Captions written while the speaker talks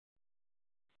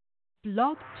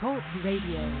Blog Talk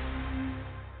Radio.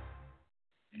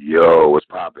 Yo, what's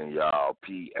poppin', y'all?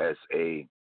 PSA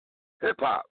Hip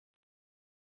Hop.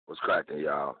 What's cracking,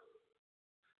 y'all?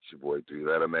 It's your boy Three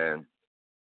Letter Man.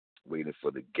 Waiting for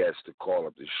the guest to call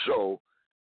up the show.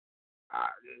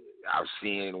 I've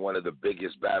seen one of the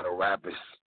biggest battle rappers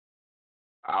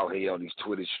out here on these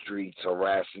Twitter streets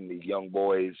harassing the young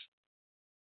boys.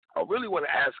 I really want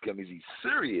to ask him, is he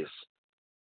serious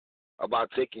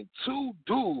about taking two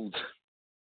dudes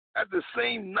at the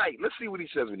same night? Let's see what he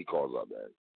says when he calls up, man.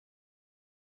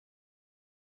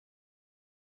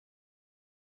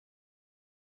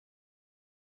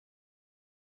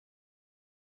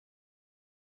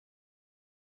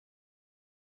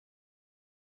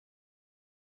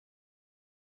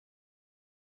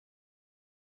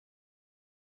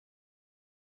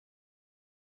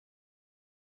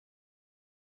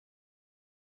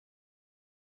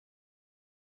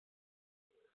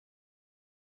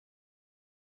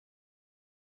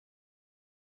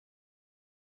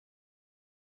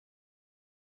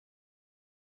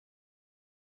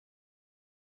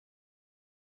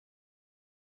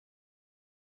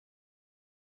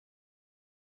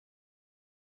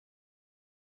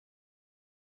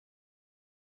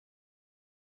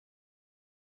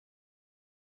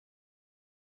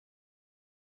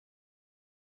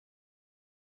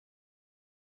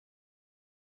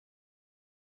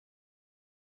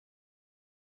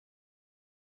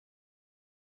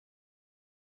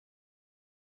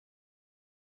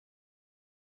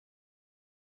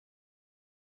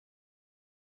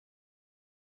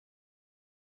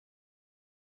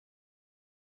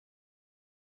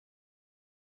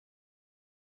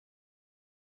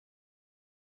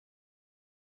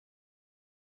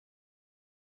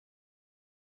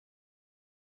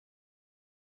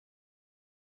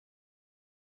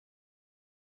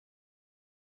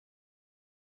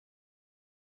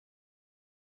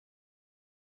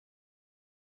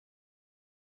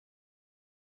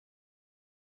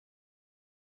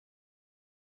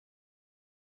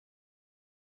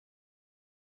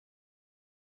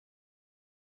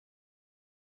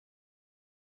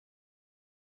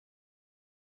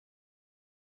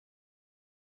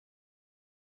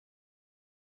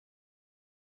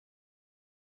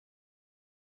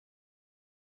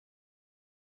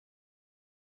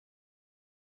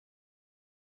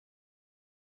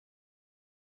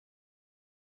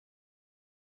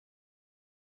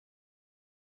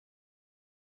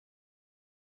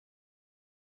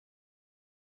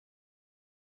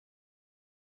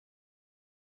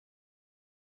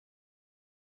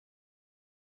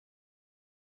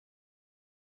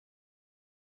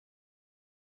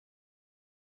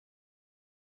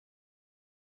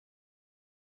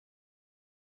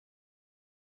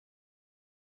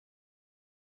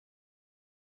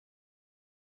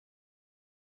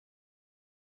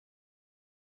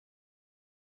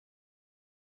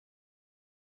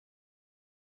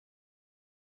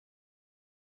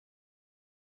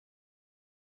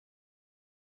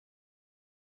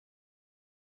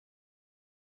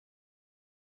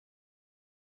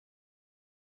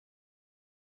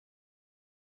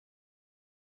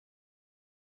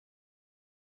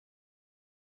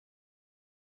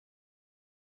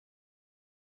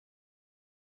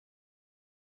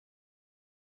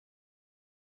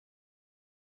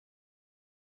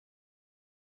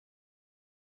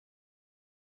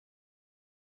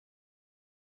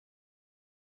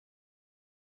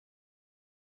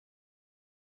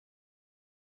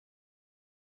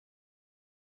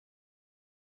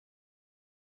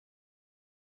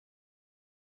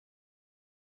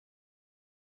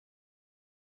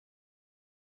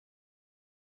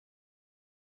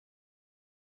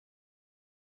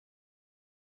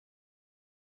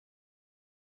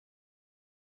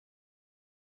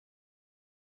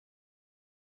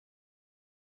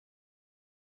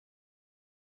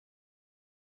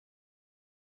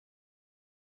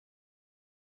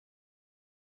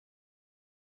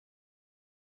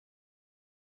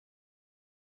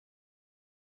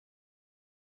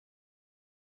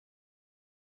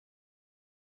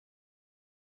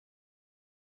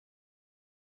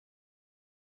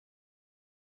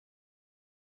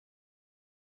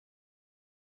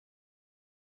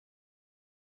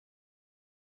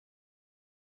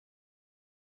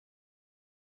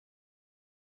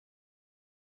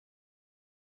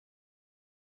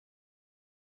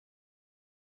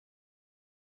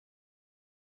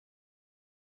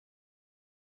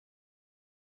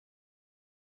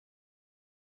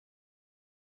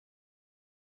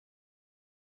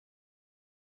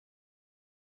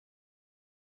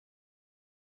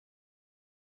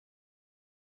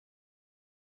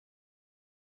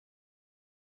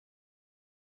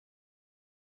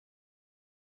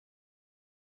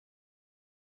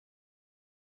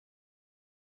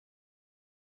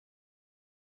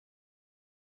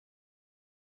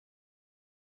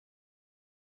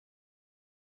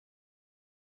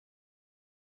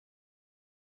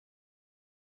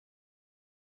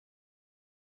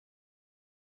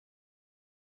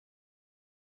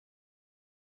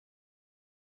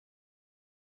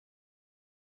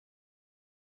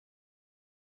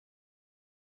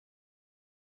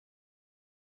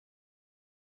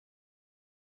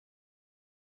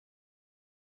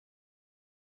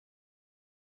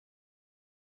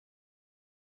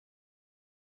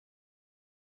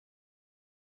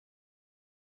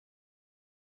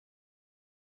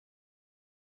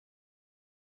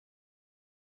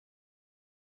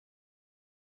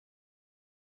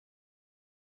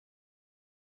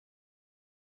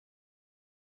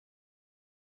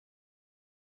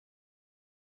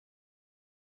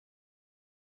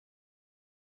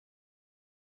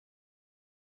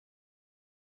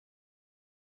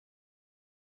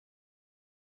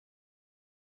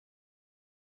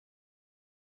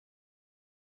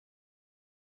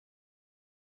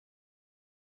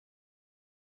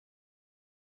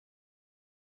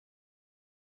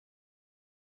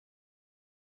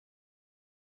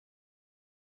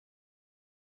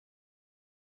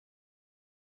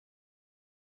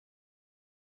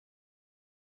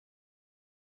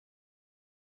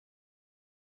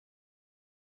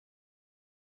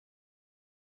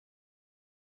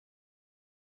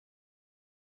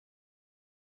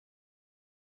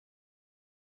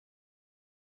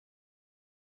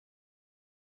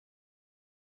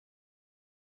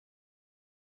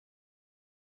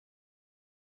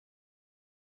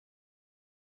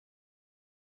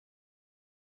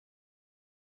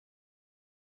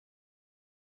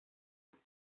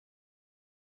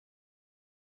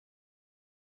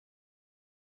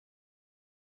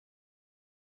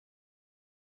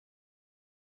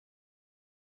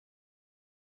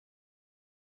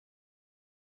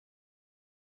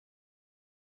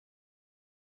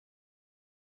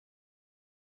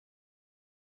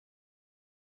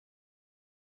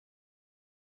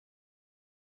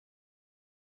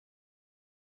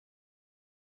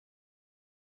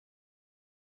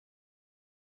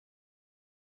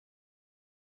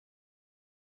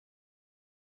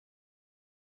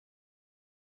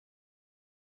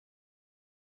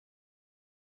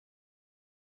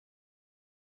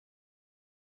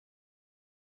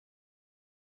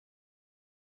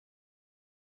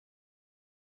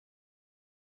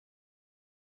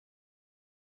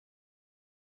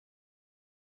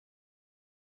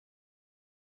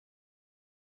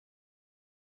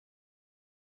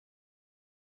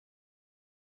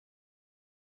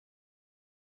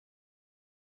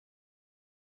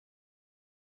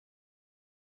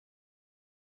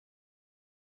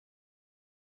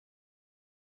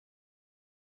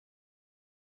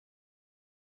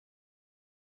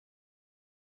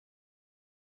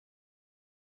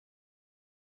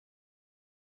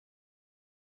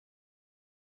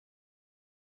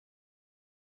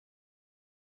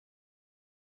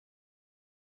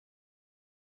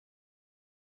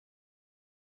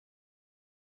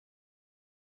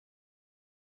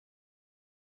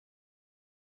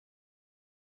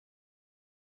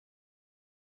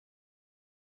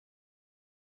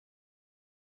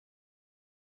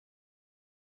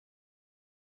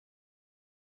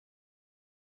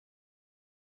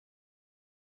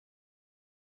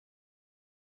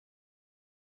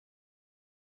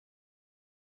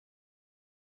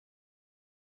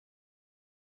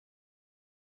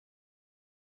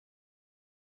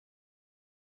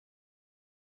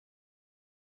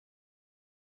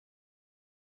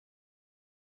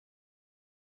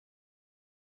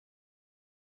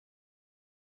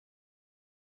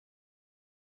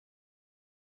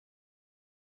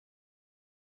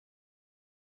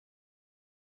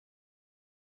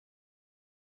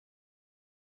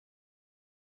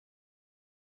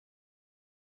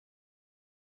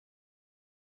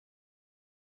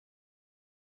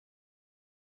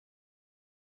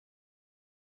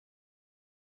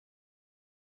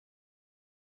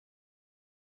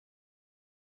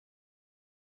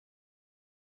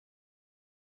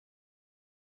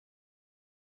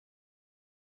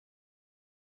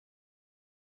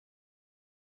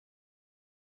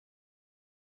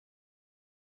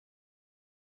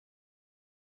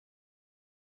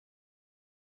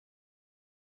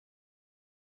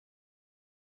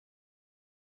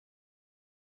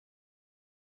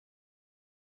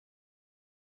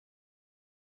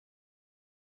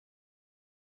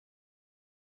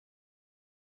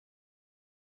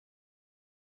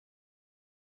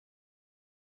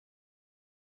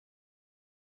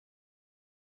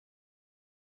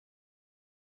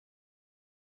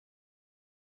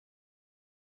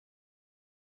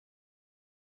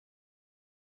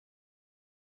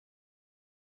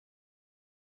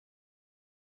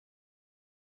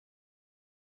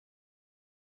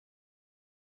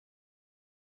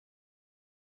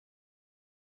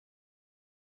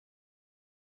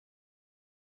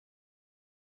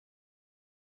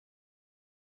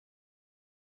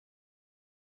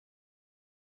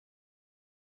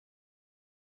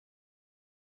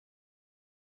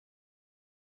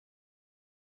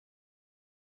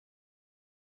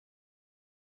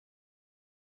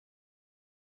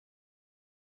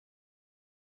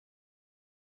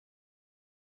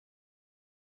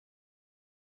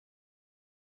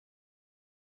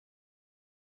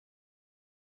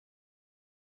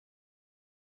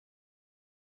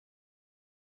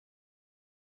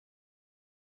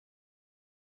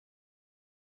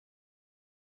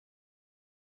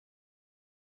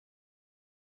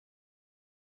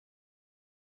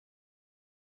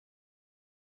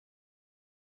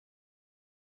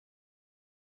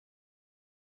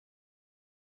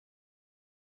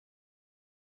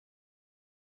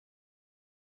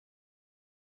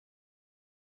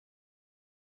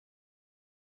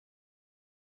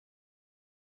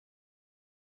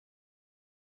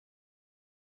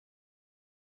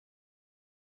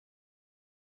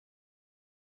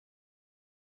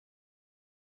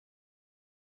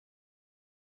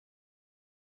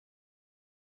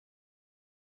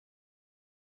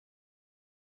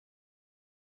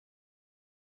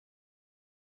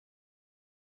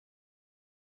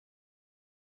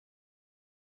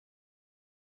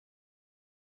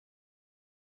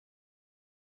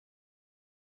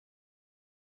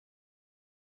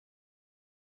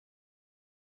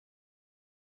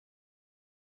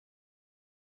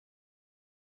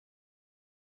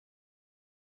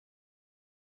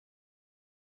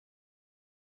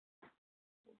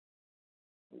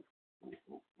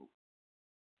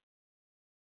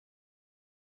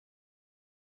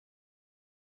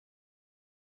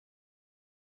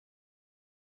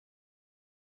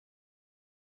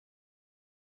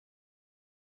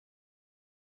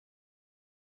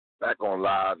 Back on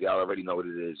live. Y'all already know what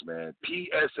it is, man.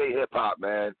 PSA Hip Hop,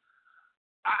 man.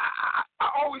 I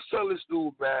always tell this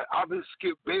dude, man, I'm his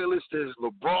Skip Bayless to his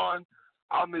LeBron.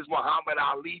 I'm his Muhammad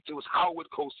Ali to his Howard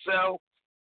Cosell.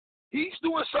 He's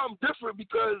doing something different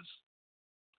because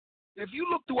if you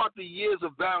look throughout the years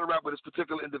of battle rap with this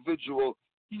particular individual,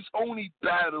 he's only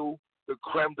battled the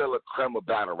creme de la creme of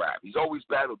battle rap. He's always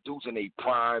battled dudes in a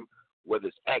prime, whether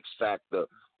it's X Factor,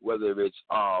 whether it's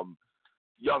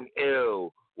Young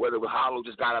Ill, whether Hollow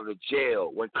just got out of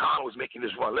jail, when Khan was making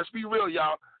this run. Let's be real,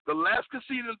 y'all. The last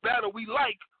conceded battle we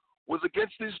like was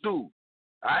against this dude, all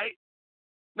right?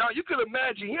 Now, you can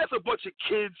imagine he has a bunch of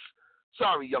kids.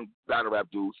 Sorry, young battle rap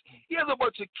dudes. He has a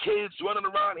bunch of kids running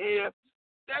around here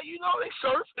that, you know, they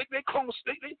surf. They clones.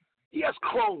 He has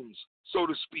clones, so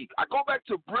to speak. I go back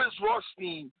to Briz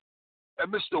Rothstein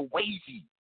and Mr. Wavy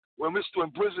when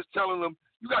Briz was telling him,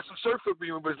 you got some surf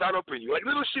agreement, but it's not up in you. Like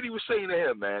little shit he was saying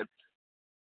to him, man.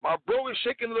 My bro is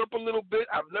shaking it up a little bit.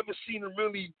 I've never seen him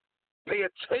really pay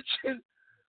attention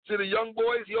to the young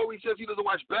boys. He always says he doesn't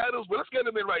watch battles, but let's get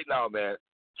him in right now, man.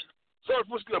 Surf,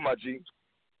 what's good, my G?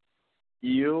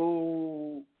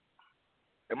 You.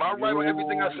 Am I right with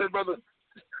everything I said, brother?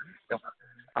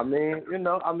 I mean, you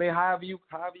know, however you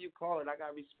call it, I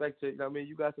got respect to it. I mean,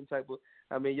 you got some type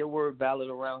of, your word valid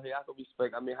around here. I can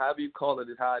respect. However you call it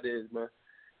is how it is, man.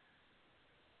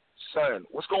 Son,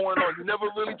 what's going on? You never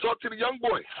really talk to the young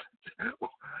boys.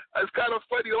 It's kind of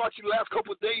funny to watch you the last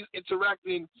couple of days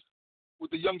interacting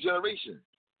with the young generation.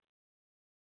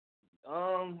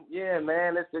 Yeah,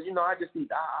 man. It's just, you know,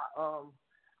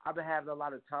 I've been having a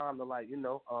lot of time to, like, you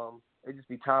know, it just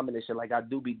be timing and shit. Like, I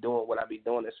do be doing what I be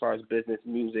doing as far as business,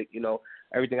 music, you know,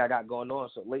 everything I got going on.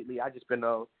 So lately, I just been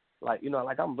like, you know,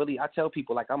 like I tell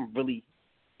people like I'm really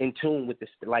in tune with the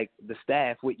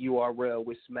staff, with URL,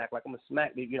 with Smack. Like I'm a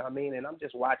Smack, you know what I mean? And I'm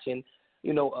just watching,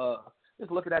 you know,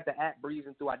 just looking at the app,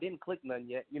 breezing through. I didn't click none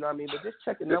yet, you know what I mean? But just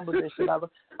checking numbers and shit.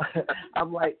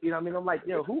 I'm like, you know what I mean? I'm like,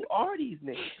 yo, who are these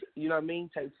niggas? You know what I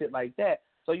mean? Type shit like that.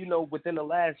 So, you know, within the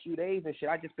last few days and shit,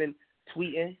 I just been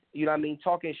tweeting, you know what I mean,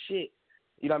 talking shit,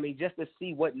 you know what I mean, just to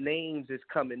see what names is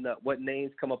coming up, what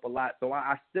names come up a lot. So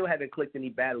I still haven't clicked any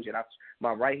battles yet.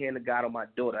 My right-handed God on my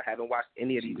daughter, I haven't watched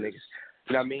any of these niggas.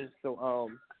 You know what I mean?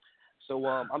 So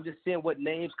I'm just seeing what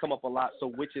names come up a lot, so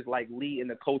which is like leading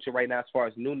the culture right now as far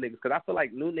as new niggas. Because I feel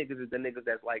like new niggas is the niggas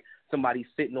that's like somebody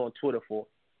sitting on Twitter for.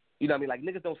 You know what I mean? Like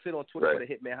niggas don't sit on Twitter right. for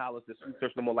the Hitman Hollers to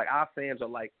search no more. Like our fans are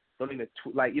like, don't even,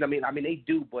 like, you know what I mean? I mean, they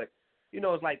do, but, you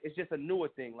know, it's like, it's just a newer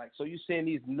thing. Like, so you seeing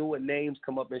these newer names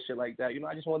come up and shit like that. You know,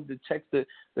 I just wanted to check the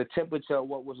temperature of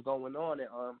what was going on. And,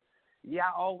 yeah,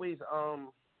 I always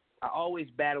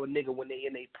battle a nigga when they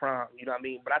in a prime, you know what I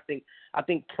mean? But I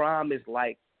think prime is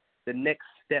like the next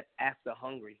step after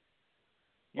hungry.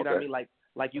 You know what I mean?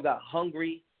 Like you got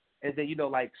hungry, and then, you know,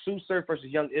 like Sue Surf versus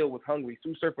Young Ill was hungry.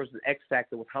 Sue Surf versus X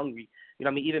Factor was hungry. You know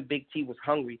what I mean? Even Big T was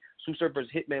hungry. Sue Surf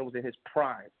versus Hitman was in his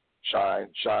prime. Shine.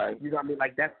 You know what I mean?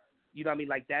 Like that's, you know what I mean?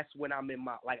 Like that's when I'm in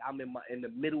the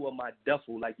middle of my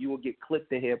duffel. Like you will get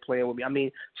clipped in here playing with me. I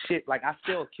mean, shit, like I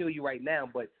still kill you right now,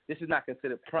 but this is not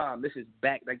considered prime. This is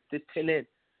back, like this 10 in,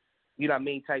 you know what I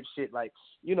mean, type shit. Like,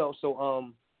 you know,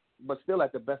 so, but still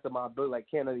at the best of my ability, like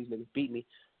can't none of these niggas beat me,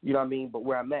 you know what I mean? But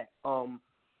where I'm at, so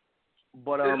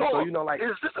you know, like,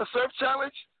 is this a surf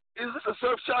challenge?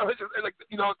 Like,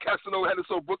 you know, Casanova had this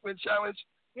whole Brooklyn challenge.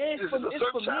 Yeah, it's for me.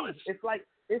 It's like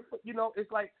you know,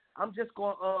 it's like I'm just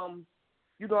going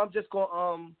you know, I'm just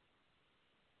going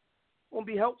gonna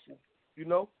be helpful, you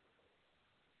know.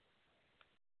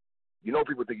 You know,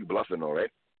 people think you bluffing, though,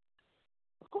 right?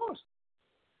 Of course.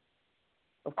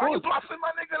 Are you bluffing,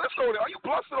 my nigga? Let's go there. Are you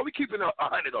bluffing, or are we keeping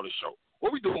 100 on the show?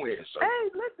 What we doing here, sir?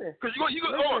 Hey, listen. Because you're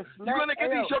gonna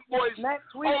get these young boys.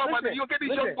 You're gonna get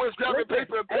these young boys grabbing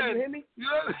paper and pen. Hey, you hear me?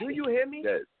 Do you hear me?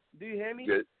 Yes. Do you hear me?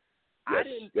 Yes.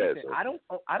 Listen,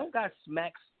 I don't got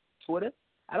Smack's Twitter.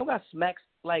 I don't got Smack's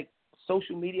like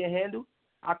social media handle.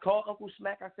 I called Uncle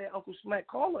Smack. I said, Uncle Smack,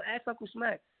 call him, ask Uncle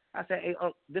Smack. I said, hey,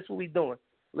 this what we doing.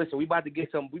 Listen, we about to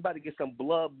get some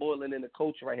blood boiling in the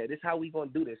culture right here. This is how we gonna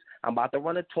do this. I'm about to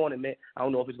run a tournament. I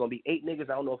don't know if it's gonna be 8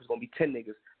 niggas. I don't know if it's gonna be 10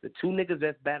 niggas. The 2 niggas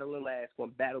that's battling last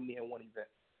gonna battle me in one event.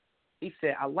 He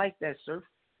said, I like that, Surf.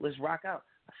 Let's rock out.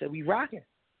 I said, we rocking.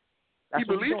 That's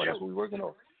what we doing. That's what we working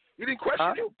on. He didn't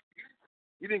question you.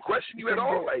 He didn't question you at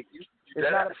all. Like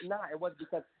it was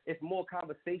because it's more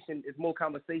conversation. It's more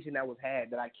conversation that was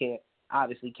had that I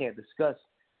obviously can't discuss.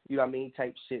 You know what I mean,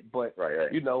 type shit. But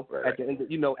you know, at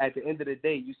the end of the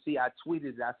day, you see, I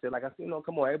tweeted. I said, like, I said, you know,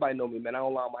 come on, everybody know me, man. I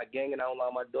don't lie on my gang and I don't lie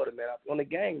on my daughter, man. I'm on the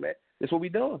gang, man. That's what we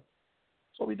doing.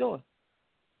 That's what we doing.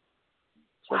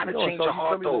 Why to change your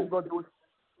heart, though?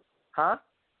 Huh?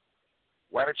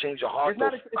 Why not change your heart?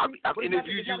 I've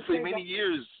interviewed you for many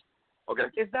years. Okay.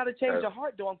 It's not a change of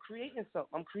heart, though. I'm creating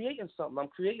something. I'm creating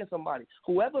somebody.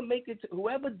 Whoever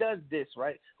does this,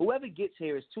 right? Whoever gets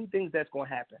here is two things that's gonna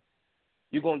happen.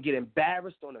 You're gonna get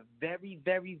embarrassed on a very,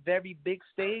 very, very big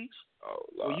stage,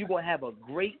 or you're gonna have a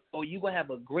great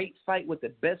fight with the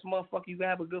best motherfucker you can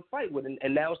have a good fight with,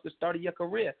 and now it's the start of your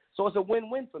career. So it's a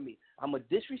win-win for me. I'm gonna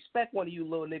disrespect one of you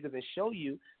little niggas and show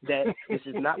you that this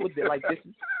is not what like this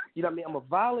is. You know what I mean? I'm gonna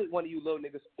violate one of you little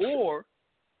niggas, or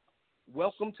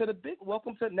welcome to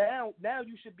now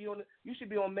you should be on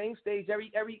main stage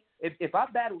if I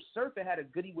battled Surf and had a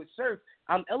goodie with Surf,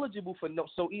 I'm eligible for no,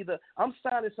 so either I'm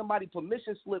signing somebody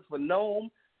permission slip for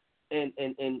Gnome and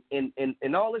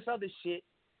all this other shit,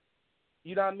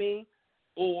 you know what I mean,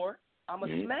 or I'm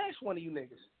gonna smash one of you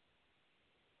niggas.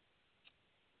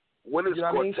 What does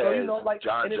Cortez,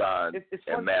 John,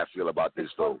 and Math feel about this,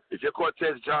 though? If you're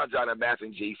Cortez, John, and Math,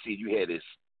 and JC, you hear this.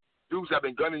 Dudes have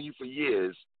been gunning you for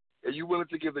years. Are you willing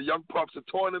to give the young pups a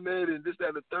tournament and this, that,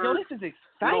 and the third? Yo, this is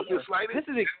exciting. This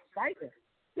is exciting.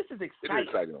 It is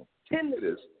exciting. 10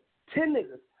 niggas.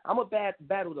 I'm going to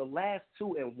battle the last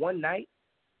two in one night.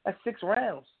 That's 6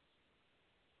 rounds.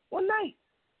 One night.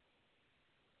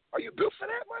 Are you built for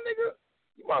that, my nigga?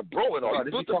 You my bro and all. You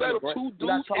built to battle 2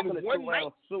 dudes in one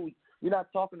night? You're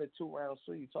not talking to 2 rounds,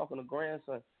 so you're talking to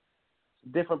grandson.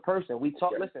 Different person. We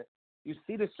talk, listen. You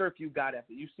see the Surf you got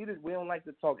after. You see this. We don't like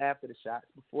to talk after the shots,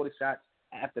 before the shots,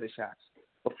 after the shots.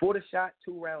 Before the shot,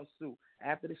 2 rounds Sue.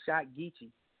 After the shot,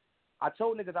 Geechee. I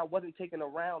told niggas I wasn't taking a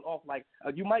round off. Like,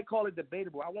 you might call it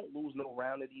debatable. I won't lose no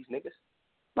round to these niggas.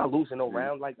 I'm not losing no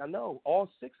round. Like, I know. All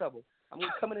 6 of them. I'm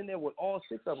coming in there with all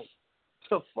 6 of them.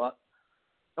 The fuck?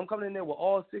 I'm coming in there with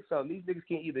all 6 of them. These niggas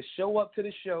can either show up to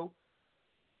the show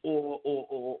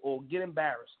or get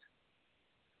embarrassed.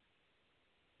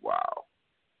 Wow.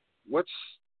 What's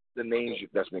the names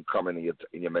that's been coming in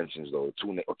your mentions, though?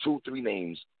 3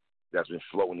 names that's been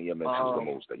floating in your mentions the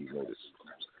most that you've noticed.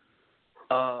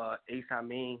 Ace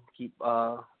Amin,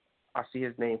 I see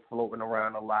his name floating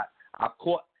around a lot.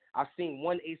 I've seen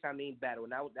one Ace Amin battle,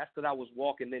 and that's because I was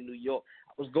walking in New York.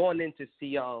 I was going in to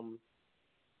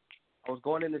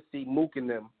see Mook and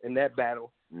them in that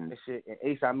battle and shit, and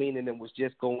Ace Amin and them was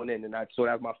just going in, and so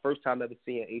that was my first time ever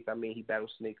seeing Ace Amin. He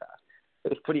battled Snake Eyes. It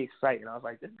was pretty exciting. I was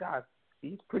like, this guy,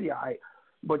 he's pretty all right.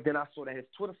 But then I saw that his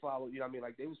Twitter follow, you know what I mean?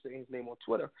 Like, they was saying his name on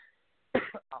Twitter.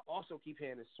 I also keep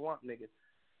hearing this Swamp nigga.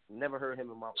 Never heard him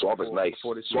in my Swamp is nice.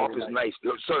 Swamp is nice.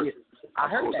 Sir, yeah. I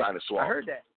heard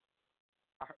that.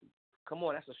 Come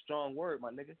on, that's a strong word,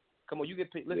 my nigga. Come on, you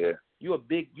get picked. Listen, yeah. you're a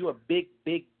big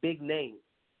name.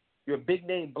 You're a big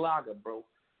name blogger, bro.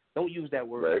 Don't use that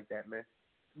word like that, man.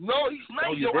 No, he's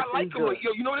nice. Yo, I like him.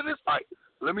 Yo, you know what it is? All right,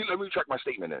 let me track my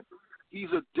statement in.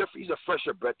 He's a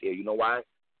fresher breath here. You know why?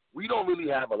 We don't really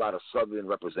have a lot of Southern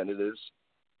representatives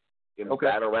in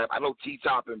battle rap. I know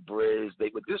T-Top and Briz,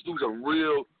 but this dude's a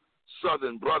real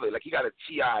Southern brother. Like, he got a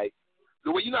T.I.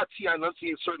 The way you know T.I.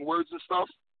 enunciates certain words and stuff,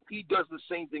 he does the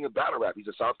same thing in battle rap. He's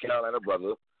a South Carolina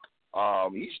brother.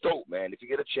 He's dope, man. If you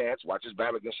get a chance, watch his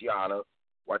battle against Yana.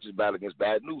 Watch his battle against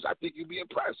Bad News. I think you'll be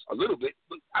impressed a little bit.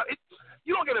 But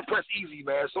you don't get impressed easy,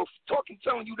 man. So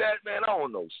telling you that, man, I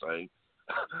don't know, son.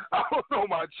 I don't know,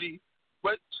 my G.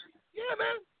 But, yeah,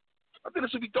 man. I think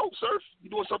this would be dope, Surf. You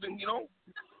doing something, you know.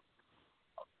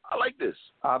 I like this.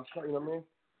 I'm telling you, man.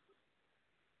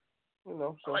 You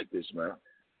know, so I like this, man.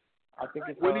 I think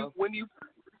it's when you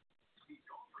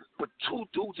put 2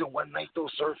 dudes in one night, though,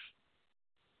 Surf.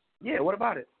 Yeah, what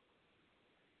about it?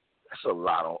 That's a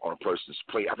lot on a person's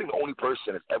plate. I think the only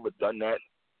person that's ever done that,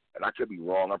 and I could be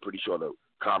wrong, I'm pretty sure the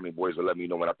Common Boys will let me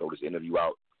know when I throw this interview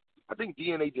out. I think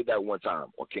DNA did that one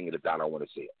time on King of the Down, I want to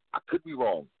say it. I could be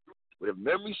wrong. But if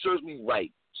memory serves me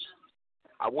right,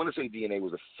 I want to say DNA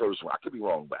was the first one. I could be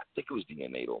wrong, but I think it was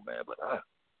DNA, though, man. But,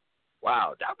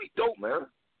 wow, that'd be dope, man.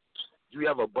 Do you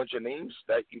have a bunch of names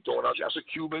that you throwing out there? That's a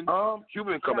Cuban.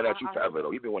 Cuban coming at you forever,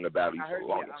 though. He's been winning the battle for the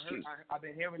longest. I've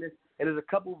been hearing this, and there's a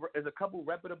couple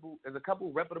reputable names. It's a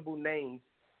couple reputable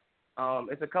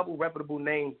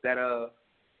names that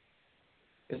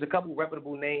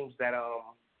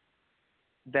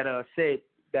said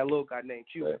that little guy named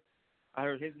Cuban. Right. I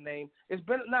heard his name. It's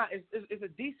been it's a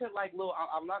decent like little.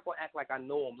 I'm not gonna act like I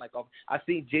know him. Like I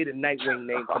seen Jada Nightwing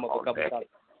name come up a couple times.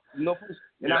 No,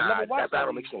 and I've never watched that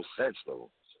battle. Makes no sense though.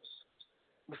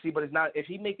 But it's not. If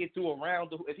he make it through a round,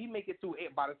 by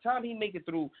the time he make it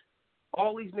through,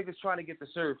 all these niggas trying to get the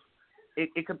Surf,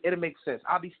 it'll make sense.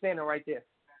 I'll be standing right there.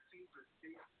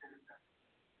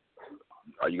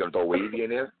 Are you gonna throw Wavy in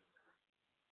there?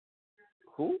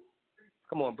 Who?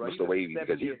 Come on, bro. Mr. Wavy,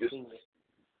 because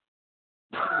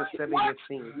He's a 7-year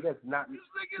senior. He does not.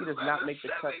 He does not make the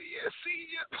cut.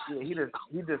 Yeah,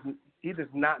 he does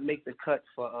not make the cut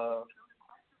for.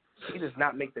 He does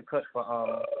not make the cut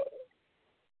for.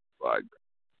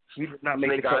 He does not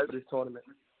make the cut for this tournament.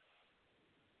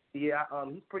 Yeah,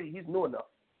 he's new enough.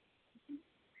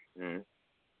 Mm.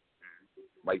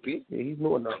 Mike P? Yeah, he's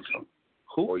new enough.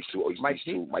 Who? Or he's too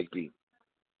Mike P.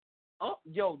 Oh,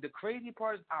 yo, the crazy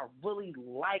part is I really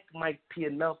like Mike P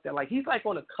enough that, like, he's, like,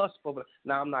 on the cusp of it.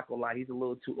 Now, I'm not going to lie. He's a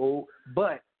little too old.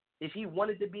 But if he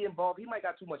wanted to be involved, he might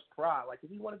got too much pride. Like, if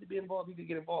he wanted to be involved, he could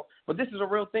get involved. But this is a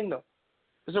real thing, though.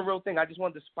 It's a real thing. I just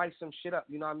wanted to spice some shit up.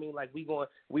 You know what I mean? Like, I'm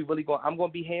going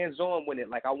to be hands-on with it.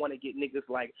 Like, I want to get niggas,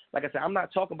 like I said, I'm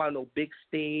not talking about no big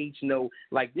stage, no,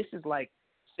 like, this is like,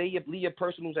 say you leave your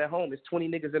personals at home. There's 20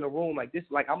 niggas in a room. Like, this,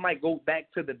 like, I might go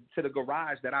back to the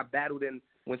garage that I battled in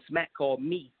when Smack called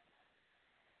me.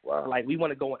 Wow. Like, we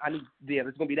want to go. It's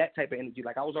going to be that type of energy.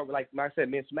 Like, I was already, like I said,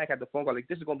 me and Smack had the phone call. Like,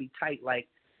 this is going to be tight, like,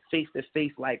 face to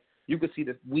face. Like, you could see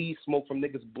the weed smoke from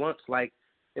niggas' blunts. Like,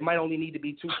 it might only need to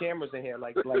be 2 cameras in here.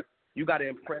 Like you got to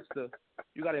impress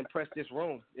this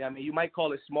room. Yeah, I mean, you might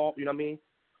call it small. You know what I mean?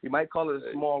 You might call it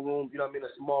a small room. You know what I mean?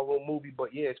 A small room movie.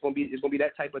 But yeah, it's gonna be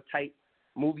that type of tight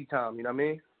movie time. You know what I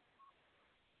mean?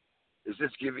 Is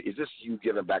this you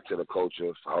giving back to the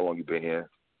culture for how long you been here,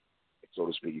 so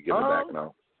to speak? You giving back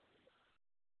now?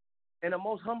 In the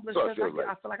most humblest sense,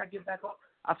 I feel like I give back.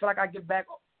 I feel like I give back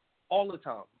all the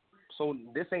time. So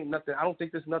this ain't nothing. I don't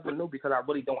think this is nothing new because I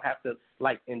really don't have to,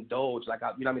 like, indulge. Like,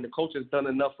 you know what I mean? The culture's done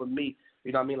enough for me.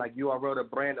 You know what I mean? Like, URL, the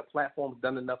brand, the platform's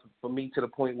done enough for me to the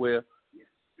point where,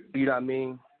 you know what I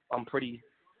mean? I'm pretty.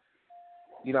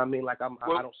 You know what I mean? Like, I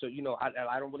don't. So, you know,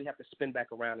 I don't really have to spin back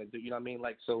around and do. You know what I mean?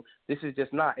 Like, so this is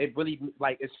just not. It really,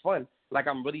 like, it's fun. Like,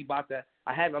 I'm really about to.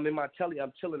 I'm in my telly.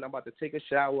 I'm chilling. I'm about to take a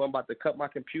shower. I'm about to cut my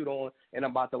computer on, and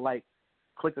I'm about to, like,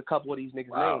 click a couple of these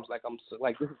niggas' names. Like, I'm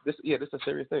like this. Yeah, this is a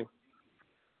serious thing.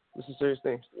 This is a serious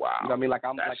thing. Wow. You know what I mean? Like,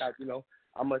 I'm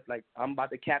about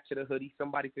to capture the hoodie.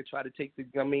 Somebody could try to take the. You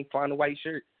know what I mean? Find a white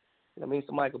shirt. You know what I mean?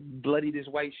 Somebody could bloody this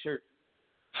white shirt.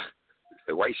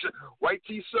 The white shirt, white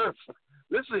T-shirt.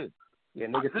 Listen, yeah,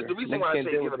 the reason why I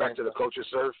say give it back to the culture,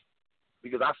 Surf,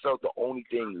 because I felt the only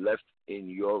thing left in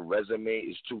your resume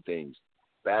is 2 things: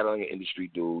 battling an industry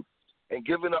dude and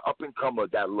giving an up-and-comer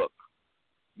that look.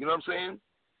 You know what I'm saying?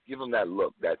 Give them that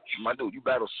look. That, my dude, you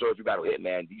battle Surf, you battle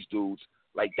Hitman, these dudes.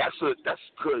 Like, that's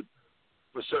good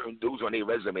for certain dudes on their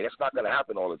resume. That's not going to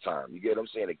happen all the time. You get what I'm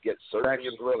saying? To get Surf in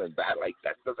your grill and battle, like,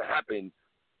 that doesn't happen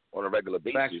on a regular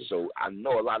basis. So I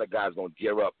know a lot of guys going to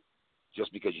gear up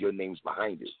just because your name's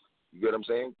behind it. You get what I'm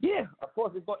saying? Yeah, of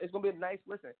course. It's gonna be a nice.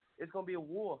 Listen, it's gonna be a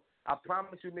war. I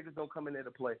promise you, niggas don't come in there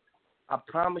to play. I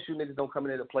promise you, niggas don't come in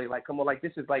there to play. Like, come on, like,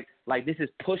 this is like this is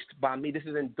pushed by me. This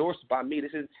is endorsed by me.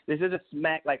 This is a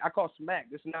Smack. Like, I call Smack.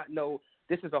 This is not no.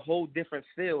 This is a whole different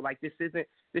feel. Like, this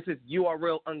is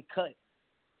URL uncut.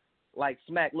 Like,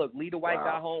 Smack. Look, leave the white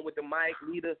guy home with the mic.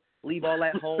 Leave all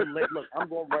that home. Look, I'm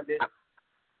gonna run this.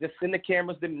 Just send the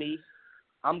cameras to me.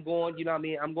 I'm going, you know what I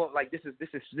mean? I'm going, like, this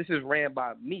is ran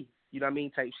by me, you know what I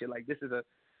mean, type shit. Like, this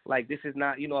is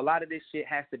not, you know, a lot of this shit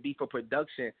has to be for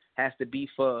production, has to be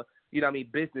for, you know what I mean,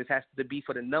 business, has to be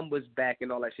for the numbers back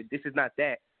and all that shit. This is not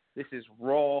that. This is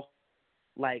raw,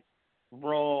 like,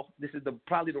 raw. This is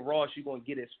probably the rawest you're going to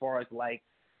get as far as, like,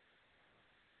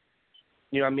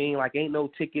 you know what I mean? Like, ain't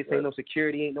no tickets, ain't no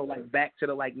security, ain't no, like, back to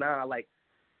the, like, nah, like,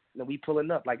 no, we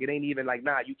pulling up. Like, it ain't even like,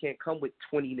 nah, you can't come with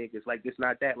 20 niggas. Like, it's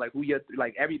not that. Like,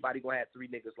 like, everybody gonna have 3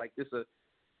 niggas. Like, this a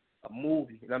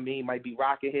movie. You know what I mean? Might be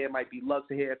Rocket here, might be Lux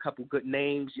here, a couple good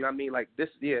names. You know what I mean? Like, this,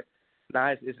 yeah.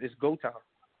 Nah, it's go time.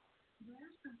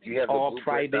 Do you have all the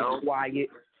private, down? Quiet.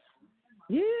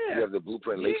 Yeah. Do you have the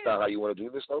blueprint laid out how you want to do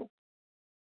this, though?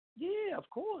 Yeah, of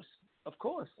course.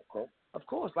 Okay. Of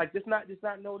course. Like, this not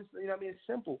no, this, you know what I mean?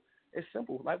 It's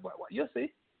simple. Like, you'll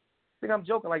see. I think I'm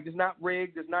joking. Like, it's not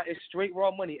rigged. It's straight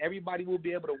raw money. Everybody will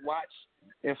be able to watch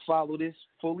and follow this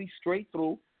fully straight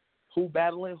through. Who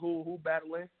battling, who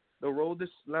battling. The road, the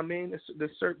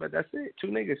cert, but that's it. 2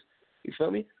 niggas. You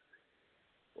feel me?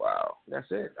 Wow. That's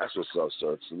it. That's what's up,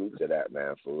 sir. Salute to that,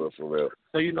 man. For real.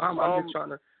 So, you know, I'm just trying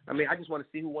to, I just want to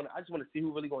see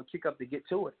who really going to kick up to get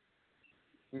to it.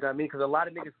 You know what I mean? Because a lot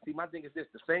of niggas, see, my thing is this.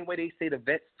 The same way they say the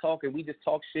vets talk and we just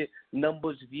talk shit,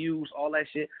 numbers, views, all that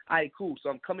shit. All right, cool. So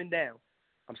I'm coming down.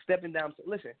 I'm stepping down. So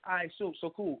listen, all right, so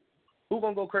cool. Who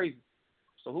going to go crazy?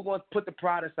 So who going to put the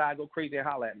pride aside, go crazy and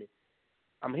holler at me?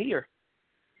 I'm here.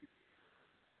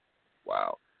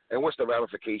 Wow. And what's the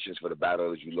ramifications for the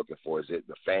battles you're looking for? Is it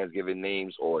the fans giving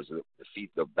names, or is it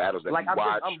the battles that like, you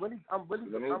watch? I'm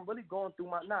really going through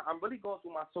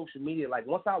my social media. Like,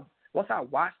 once I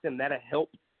watch them, that'll help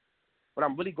when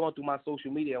I'm really going through my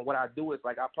social media, and what I do is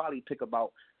like I probably pick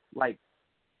about like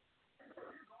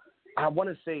I'm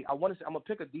gonna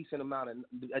pick a decent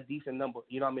number.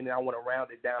 You know what I mean? And I want to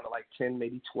round it down to like 10,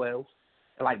 maybe 12,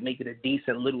 and like make it a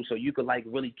decent little, so you could like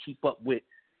really keep up with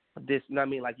this. You know what I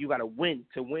mean? Like you got to win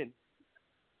to win.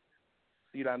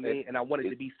 You know what I mean? And I want it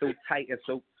to be so tight and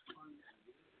so.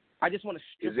 I just want to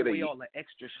strip away all the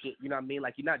extra shit. You know what I mean?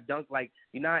 Like you're not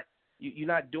you're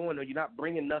not doing or you're not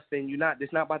bringing nothing.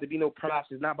 There's not about to be no props.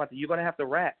 It's not about to. You're gonna have to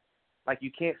rap. Like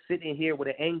you can't sit in here with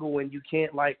an angle and you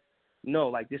can't like. No,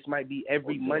 like this might be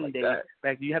every Monday.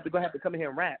 Like you have to come in here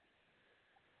and rap.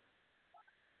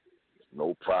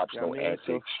 No props, no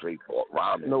antics, straight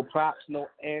rhyming. No props, no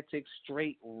antics,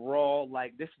 straight raw.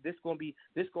 Like this gonna be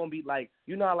like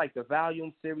how like the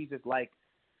Volume series is like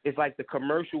it's like the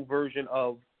commercial version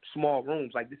of Small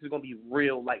Rooms. Like this is gonna be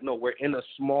real. Like no, we're in a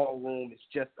small room. It's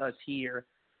just us here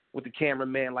with the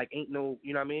cameraman. Like ain't no,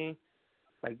 you know what I mean?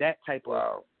 Like that type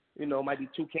of, might be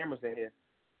 2 cameras in here.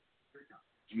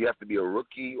 Do you have to be a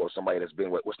rookie or somebody that's been?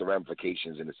 What's the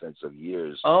ramifications in the sense of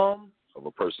years of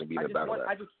a person being a battle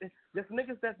rapper? Just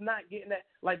niggas that's not getting that.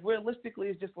 Like realistically,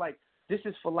 it's just like this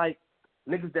is for like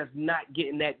niggas that's not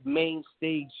getting that main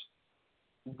stage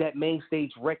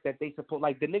wreck that they support.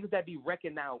 Like the niggas that be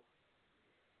wrecking out.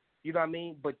 You know what I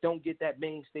mean? But don't get that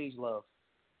main stage love.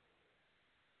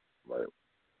 Right.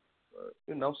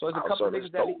 So it's a couple of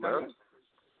niggas that be coming.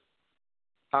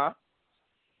 Huh?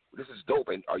 This is dope.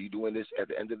 And are you doing this at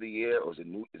the end of the year, or is it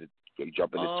new? Are you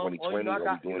jumping this 2020? Are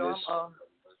we doing this?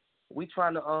 We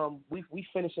trying to we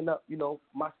finishing up.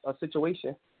 My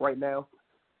situation right now.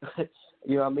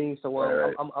 You know what I mean? So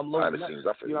right. I'm loading up.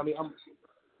 You know what I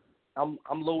mean?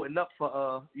 I'm loading up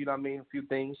for you know what I mean, a few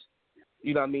things.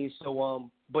 You know what I mean?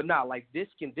 So but nah, like this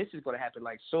is gonna happen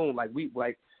like soon. Like we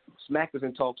like Smack is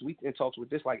in talks. We in talks with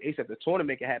this like ASAP. The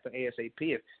tournament can happen ASAP.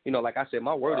 If, like I said,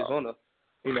 my word is on the.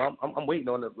 I'm waiting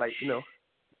on the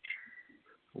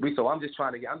So I'm just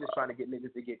trying to get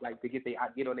niggas to get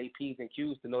on their P's and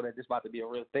Q's to know that this about to be a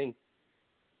real thing.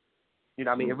 You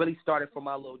know what I mean? It really started from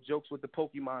my little jokes with the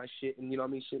Pokemon shit and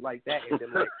shit like that. And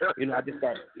then I just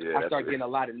I start getting a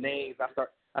lot of names. I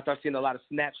start seeing a lot of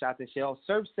snapshots and shit.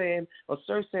 Surf saying,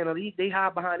 they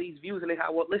hide behind these views and they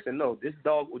hide. Well, listen, no, this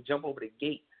dog will jump over the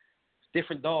gate. It's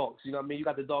different dogs. You know what I mean? You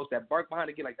got the dogs that bark behind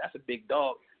the gate like that's a big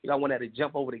dog. You got one that'll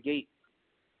jump over the gate.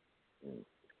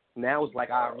 Now it's like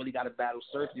I really got to battle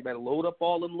Surf. You better load up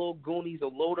all them little goonies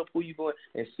or load up who you going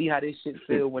and see how this shit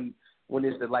feel when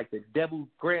it's the devil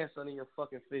grandson in your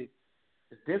fucking face.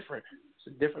 It's different. It's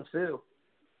a different feel.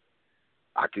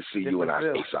 I can see you and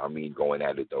Ace Amin going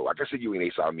at it though. I can see you and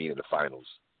Ace Amin in the finals.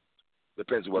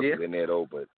 Depends what's in there though,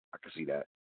 but I can see that.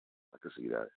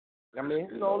 I mean,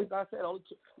 only I said only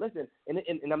two. Listen,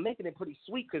 and I'm making it pretty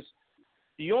sweet because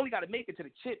you only got to make it to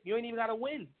the chip. You ain't even got to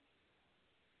win.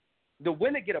 The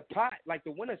winner get a pot. Like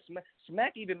the winner,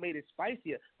 Smack even made it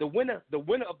spicier. The winner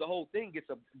of the whole thing gets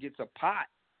a pot.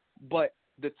 But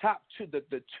the top two,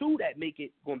 the two that make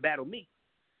it, gonna battle me.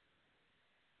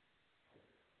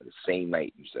 The same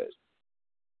night, you said.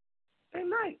 Same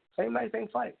night, same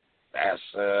fight. That's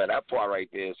that part right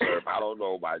there, sir. I don't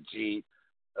know about G.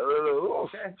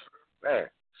 Okay. Man,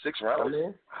 6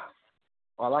 rounds.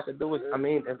 All I can do is,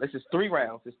 this is 3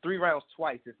 rounds. It's 3 rounds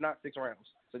twice. It's not 6 rounds.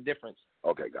 It's a difference.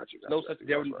 Okay, got you.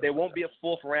 There won't be a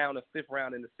 4th round, a 5th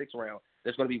round, and a 6th round.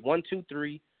 There's going to be 1, 2,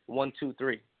 3, 1, 2,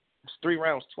 3. It's 3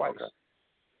 rounds twice. Okay.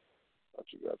 Got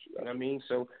you. You know what I mean?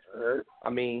 So,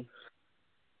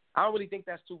 I don't really think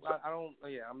that's too. I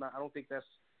don't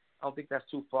think that's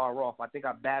too far off. I think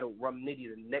I battled Rum Nitty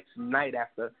the next night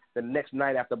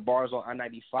after Bars on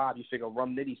I-95. You figure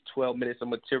Rum Nitty's 12 minutes of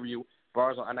material.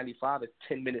 Bars on I-95 is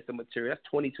 10 minutes of material. That's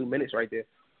 22 minutes right there.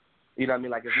 You know what I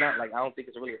mean? Like it's not like I don't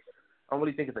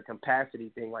really think it's a capacity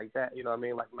thing like that. You know what I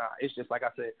mean? Like nah, it's just like I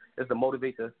said, it's to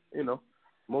motivate the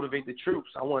troops.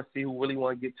 I want to see who really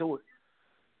want to get to it.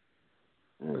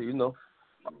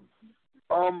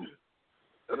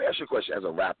 Let me ask you a question. As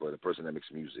a rapper, the person that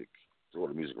makes music, to go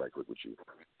to music right quick with you.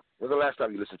 When's the last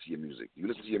time you listened to your music? You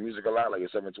listen to your music a lot, like your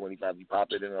 725. You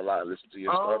pop it in a lot, listen to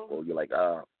your stuff, or you're like,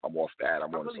 I'm off that.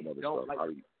 I'm on some other stuff. Like, how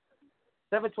do you?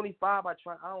 725, I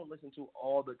don't listen to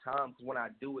all the time because when I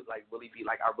do it, I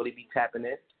really be tapping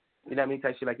in. You know what I mean?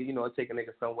 Type shit like it take a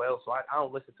nigga somewhere else. So I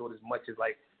don't listen to it as much as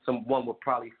like someone would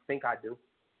probably think I do.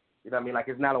 You know what I mean? Like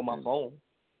it's not on my phone.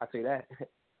 I say that.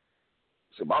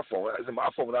 It's my phone. Is it my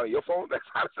phone, not your phone?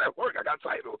 How does that work? I got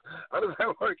Tidal. How does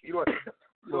that work?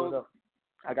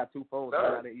 I got 2 phones.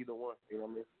 I'm not in either one. You know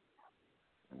what I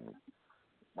mean?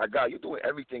 My God, you're doing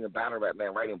everything in battle rap,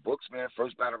 man. Writing books, man.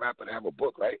 First battle rapper to have a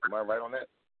book, right? Am I right on that?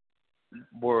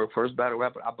 Word, first battle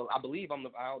rapper. I believe I'm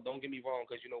the. Don't get me wrong,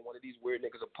 because one of these weird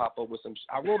niggas will pop up with some.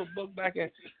 I wrote a book back in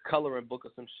coloring book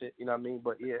or some shit. You know what I mean?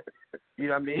 But yeah, you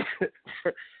know what I mean.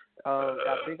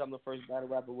 I think I'm the first battle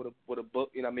rapper with a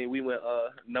book. You know what I mean? We went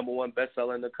 #1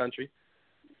 bestseller in the country.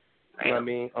 You know what I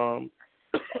mean?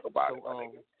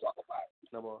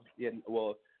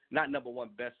 Not #1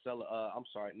 bestseller. I'm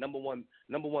sorry,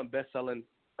 #1 bestselling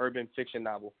urban fiction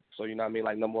novel. So you know what I mean,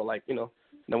 like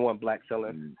 #1 black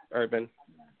selling urban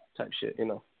type shit.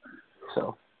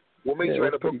 So. What made you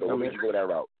write a book though? What made you go that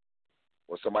route?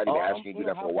 Was somebody asking you to do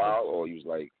that for a while, or you was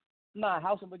like? Nah,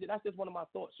 house and budget. That's just one of my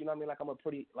thoughts. You know what I mean? Like I'm a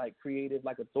pretty creative,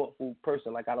 a thoughtful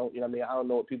person. Like I don't, I don't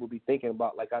know what people be thinking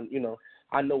about. Like I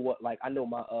know what, I know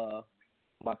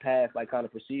my past kind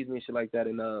of precedes me and shit like that,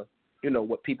 and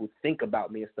what people think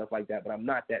about me and stuff like that. But I'm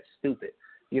not that stupid.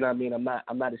 You know what I mean? I'm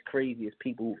not as crazy as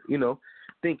people,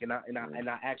 think. And I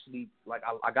actually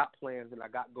I got plans and I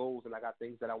got goals and I got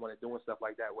things that I want to do and stuff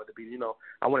like that. Whether it be,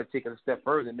 I want to take it a step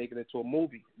further and make it into a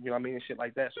movie. You know what I mean? And shit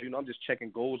like that. So I'm just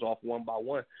checking goals off one by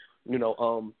one.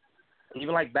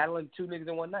 Even battling 2 niggas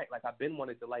in one night. I've been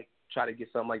wanted to try to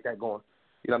get something like that going.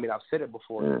 You know what I mean? I've said it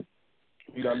before.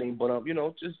 You know what I mean? But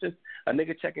just a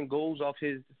nigga checking goals off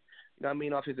his. You know what I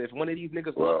mean? Off his. If one of these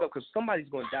niggas look up, because somebody's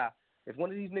gonna die. If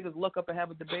one of these niggas look up and have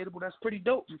a debatable, that's pretty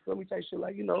dope. You feel me? Type shit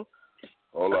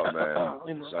Hold up,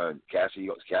 man. Son,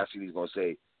 Cassidy's gonna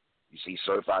say, you see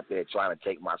Surf out there trying to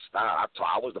take my style.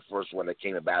 I was the first one that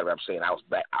came to battle rap saying I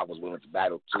was willing to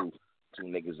battle two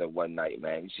niggas in one night,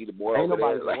 man. You see the boy Ain't over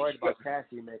nobody there? worried about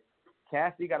Cassidy, man.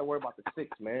 Cassidy got to worry about the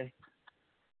 6, man.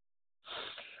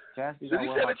 Cassidy got to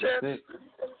worry about the 6.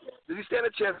 Did he stand a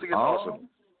chance against Arsenal?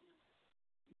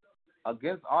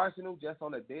 Against Arsenal, just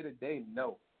on a day-to-day,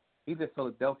 no. He's in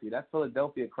Philadelphia. That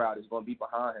Philadelphia crowd is going to be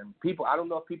behind him. I don't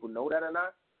know if people know that or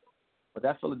not, but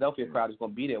that Philadelphia crowd is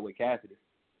going to be there with Cassidy.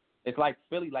 It's like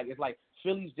Philly. It's like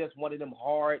Philly's just one of them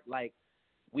hard,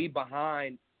 we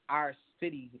behind our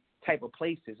city type of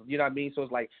places. You know what I mean? So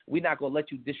it's we're not going to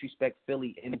let you disrespect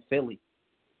Philly in Philly.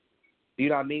 You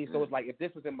know what I mean? So it's if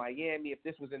this was in Miami,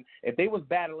 if they was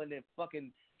battling in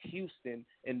fucking Houston,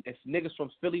 and if niggas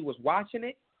from Philly was watching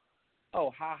it,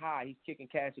 oh, he's kicking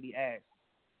Cassidy ass.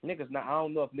 Niggas, I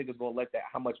don't know if niggas gonna let that.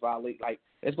 How much violate?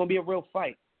 It's gonna be a real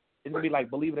fight. It's gonna be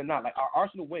believe it or not, our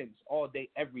Arsenal wins all day,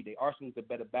 every day. Arsenal's a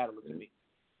better battler to me.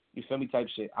 You feel me? Type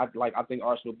shit. I think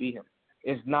Arsenal beat him.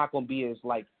 It's not gonna be as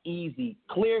easy,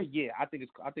 clear. Yeah, I think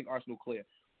Arsenal clear.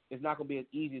 It's not gonna be as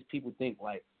easy as people think.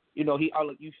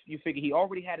 You figure he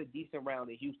already had a decent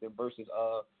round in Houston versus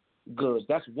Goods.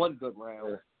 That's one good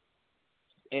round,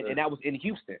 and that was in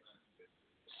Houston.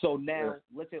 So now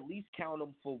let's at least count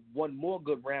him for one more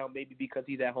good round, maybe because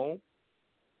he's at home.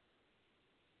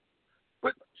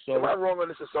 But am I wrong on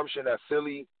this assumption that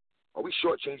Philly, are we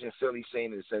shortchanging Philly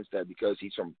saying in the sense that because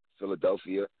he's from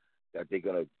Philadelphia that they're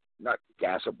going to not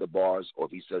gas up the bars, or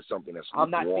if he says something that's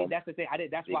I'm not warm, saying that's the thing.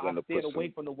 That's why I stayed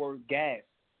away from the word gas.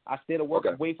 I stayed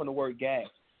away from the word gas.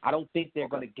 I don't think they're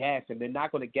going to gas him. They're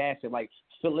not going to gas him.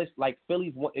 Philly's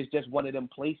is just one of them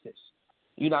places.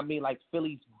 You know what I mean?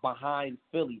 Philly's behind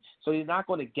Philly. So you're not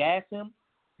going to gas him,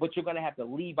 but you're going to have to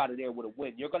leave out of there with a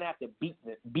win. You're going to have to beat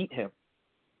him.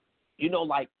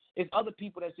 It's other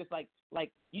people that's just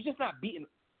you're just not beating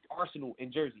Arsenal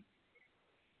in Jersey.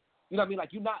 You know what I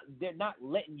mean? They're not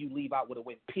letting you leave out with a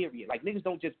win, period. Niggas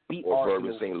don't just beat Arsenal. Or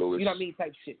Vernon St. Louis. You know what I mean?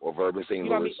 Type shit. Or Vernon St.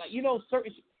 Louis. You know what I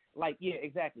mean? Certain yeah,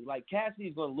 exactly.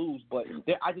 Cassidy's going to lose, but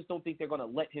I just don't think they're going to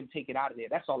let him take it out of there.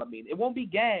 That's all I mean. It won't be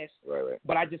gas, right.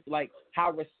 But I just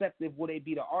how receptive will they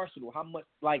be to Arsenal? How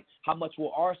much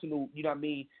will Arsenal, you know what I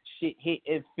mean, shit hit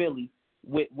in Philly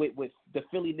with the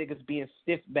Philly niggas being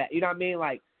stiff back? You know what I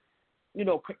mean?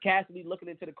 Cassidy looking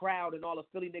into the crowd and all the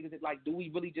Philly niggas. Do we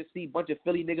really just see a bunch of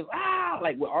Philly niggas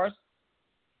with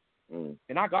Arsenal?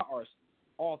 And I got Arsenal,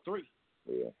 all 3.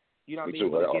 Yeah. You know what I mean?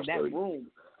 mean? But again, that room.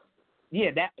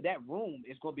 Yeah, that room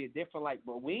is gonna be a different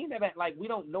bro. We ain't never we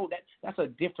don't know that. That's a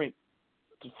different.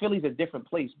 Philly's a different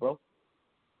place, bro.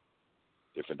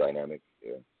 Different dynamic,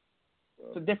 yeah.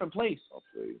 It's a different place.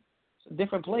 It's a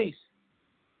different place.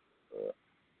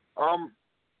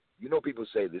 People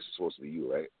say this is supposed to be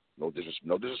you, right? No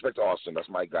disrespect to Austin. That's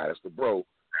my guy. That's the bro.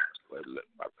 But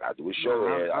I do a show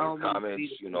here. I do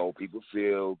comments. People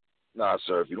feel. Nah,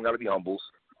 sir. If you don't gotta be humble,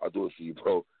 I'll do it for you,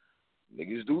 bro.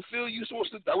 Niggas do feel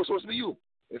that was supposed to be you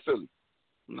in Philly.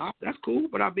 Nah, that's cool,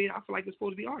 but I feel like it's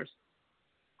supposed to be ours.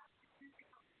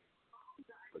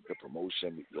 But the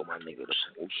promotion, my nigga, the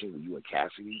promotion with you and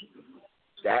Cassidy,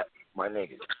 that, my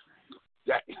nigga,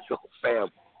 fam,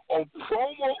 on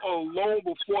promo alone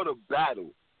before the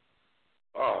battle.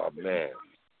 Oh, man.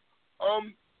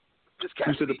 This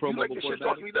Cassidy, the promo you like the shit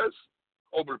talking he does?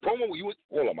 Oh, but the promo with you,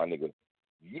 hold on, my nigga.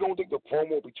 You don't think the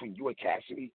promo between you and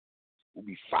Cassidy will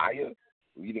be fire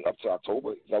leading up to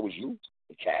October? That was you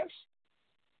and Cass?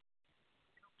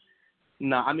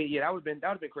 Nah, I mean, yeah, that would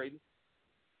have been crazy.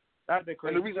 That would have been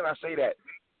crazy. And the reason I say that,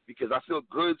 because I feel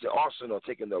Goods and Arsenal are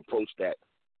taking the approach that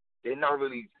they're not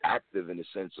really active in the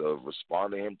sense of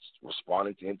responding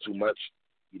to him too much.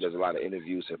 He does a lot of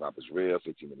interviews. Hip hop is real.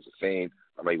 15 minutes of fame.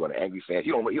 I know you want an angry fan. He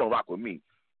don't rock with me,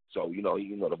 so you know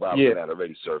the vibe of that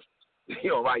already, Surf. He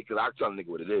don't like because I tell a nigga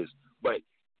what it is. But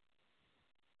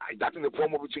I think the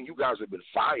promo between you guys would have been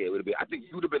fire. It would have been. I think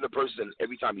you would have been the person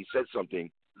every time he said something,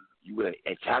 you would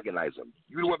antagonize him.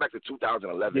 You would have went back to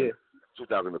 2011,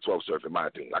 2012 Surf, in my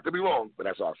opinion. I could be wrong, but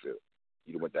that's how I feel.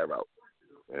 You went that route.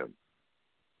 Yeah.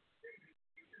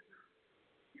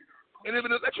 And it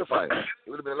would have been electrifying. It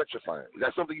would have been electrifying. Is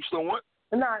that something you still want?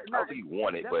 Nah, I don't think you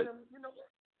want it, but you know,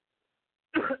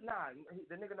 nah,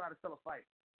 the nigga know how to sell a fight.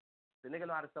 The nigga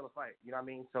know how to sell a fight. You know what I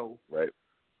mean? So, right.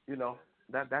 You know,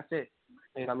 that's it.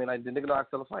 You know what I mean? Like, the nigga know how to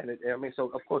sell a fight. I mean, so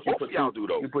of course you put y'all do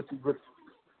though. You put two.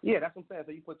 Yeah, that's what I'm saying.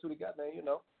 So you put two together, you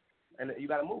know, and you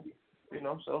got a movie. You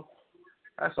know, so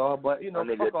that's all. But you know,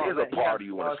 nigga, fuck all there's that. a party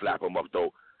you want to slap him up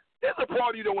though. There's a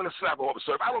party you don't want to slap him up,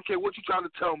 sir. I don't care what you trying to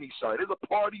tell me, son. There's a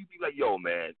party you be like, yo,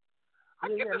 man, I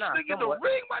get this nigga in the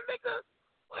ring, my nigga.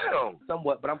 Well,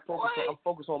 somewhat, but I'm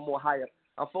focused on more higher.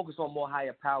 I'm focused on more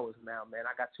higher powers now, man.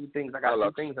 I got two things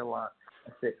in line.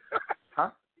 That's it.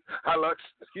 Huh? Hi, Lux.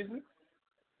 Excuse me?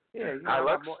 Yeah, you know, Hi,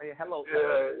 Lux.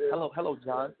 Hello, hello,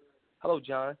 John. Hello, Hello,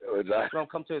 John. John. I'm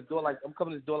coming to his door like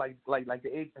the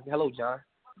egg. Hello, John.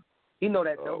 He know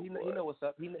that though. He know what's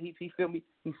up. He feel me.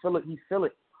 He feel it.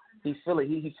 He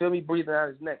feel me breathing out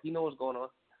his neck. He know what's going on.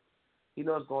 He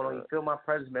feel my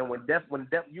presence, man. When death,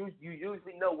 you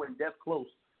usually know when death close.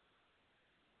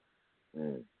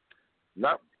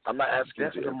 No, I'm not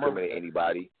asking you to incriminate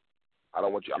anybody. I'm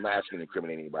not asking you to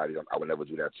incriminate anybody. I would never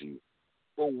do that to you.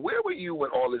 But where were you when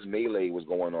all this melee was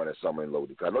going on at Summer and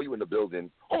Loaded? Because I know you were in the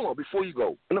building. Hold on, before you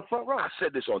go. In the front row.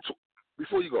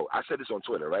 Before you go, I said this on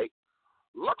Twitter, right?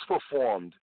 Lux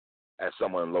performed at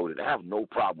Summer and Loaded. I have no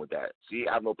problem with that. See,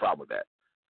 I have no problem with that.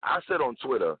 I said on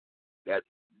Twitter that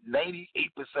 98%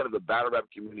 of the battle rap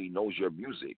community knows your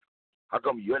music. How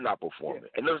come you're not performing? Yeah.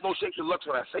 And there's no shake to Lux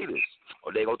when I say this.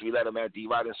 Or they go 3-letter man,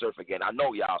 D-Ride and Surf again. I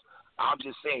know y'all. I'm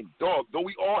just saying, dog, don't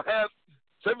we all have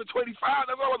 725?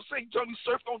 That's all I'm saying. Tell me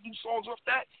Surf don't do songs off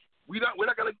that. We're not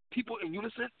gonna people in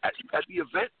unison at the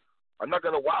event. I'm not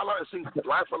gonna wild out and sing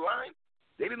line for line.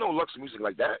 They didn't know Lux music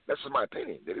like that. That's just my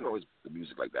opinion. They didn't know the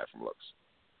music like that from Lux.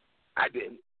 I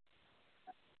didn't.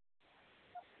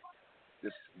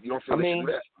 You don't feel they do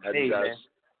that? Hey, man.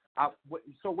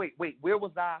 So wait. Where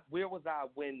was I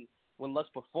when Lux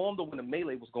performed or when the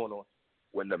melee was going on?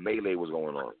 When the melee was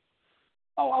going on.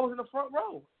 Oh, I was in the front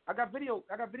row. I got video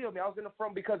of me. I was in the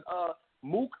front because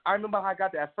Mook. I remember how I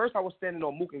got there. At first, I was standing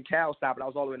on Mook and Cal's side, but I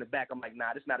was all the way in the back. I'm like,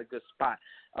 nah, this is not a good spot.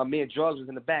 Me and Drugs was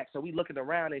in the back, so we looking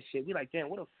around and shit. We like, damn,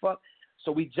 what the fuck?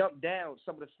 So we jumped down.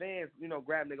 Some of the fans,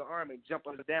 grab nigga arm and jump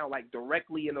us down like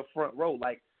directly in the front row,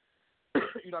 like,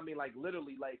 you know what I mean, like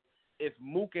literally, like. If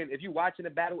you watching the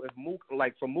battle,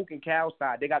 from Mook and Cal's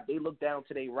side, they look down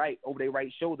to their right, over their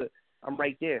right shoulder. I'm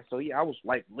right there. So yeah, I was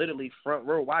like literally front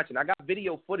row watching. I got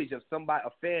video footage of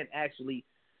a fan actually,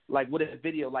 like with a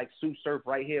video, like Sue Surf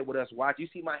right here with us watch. You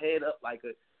see my head up like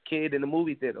a kid in the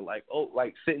movie theater, like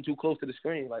sitting too close to the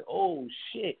screen, like oh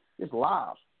shit, it's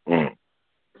live.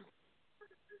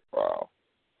 Wow.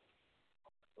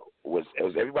 Was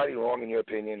everybody wrong in your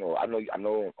opinion? Or I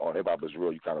know on Hip Hop Is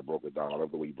Real you kind of broke it down. I love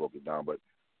the way you broke it down. But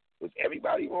was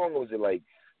everybody wrong, or was it like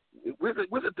where's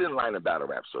the thin line of battle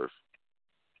rap, Surf?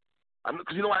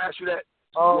 Because I asked you that.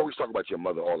 You always talk about your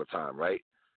mother all the time, right?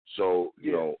 So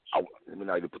you know, let me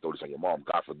not even throw this on your mom.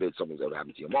 God forbid something's ever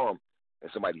happened to your mom,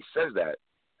 and somebody says that.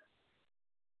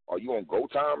 Are you on go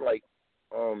time like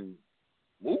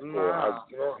Mook? Nah.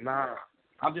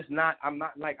 I'm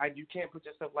not like you can't put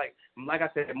yourself like I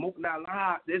said, Mook.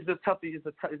 Nah. It's a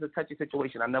touchy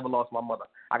situation. I never lost my mother.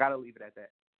 I gotta leave it at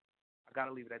that.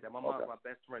 My mom's my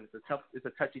best friend. It's a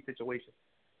touchy situation.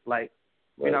 Like,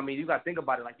 you know what I mean? You gotta think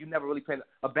about it. Like, you never really played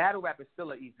a battle rap is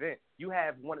still an event. You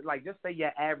have one, like, just say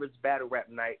your average battle rap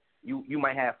night. You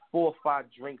might have 4 or 5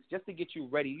 drinks just to get you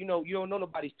ready. You don't know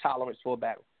nobody's tolerance for a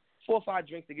battle. 4 or 5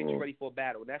 drinks to get you ready for a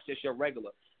battle. That's just your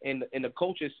regular. And the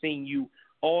coaches seen you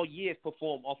all years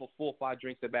perform off of 4 or 5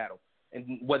 drinks a battle.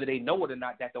 And whether they know it or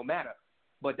not, that don't matter.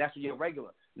 But that's your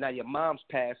regular. Now your mom's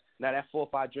passed. Now that 4 or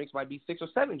 5 drinks might be 6 or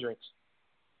 7 drinks.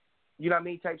 You know what I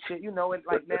mean? Type shit. And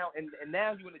like now, and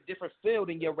now you're in a different field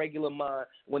in your regular mind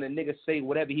when a nigga say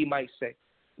whatever he might say.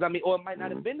 I mean, or it might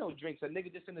not have been no drinks. A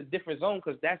nigga just in a different zone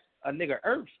because that's a nigga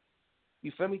earth.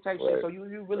 You feel me? Type shit. So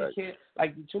you really can't,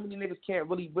 like, too many niggas can't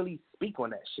really speak on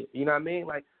that shit. You know what I mean?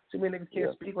 Like, too many niggas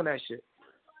can't speak on that shit.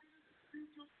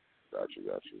 Got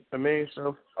you. I mean,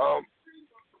 so.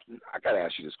 I gotta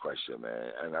ask you this question,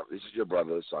 man. And this is your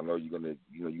brother, so I know you're gonna,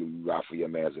 you ride for your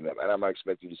mans and I'm not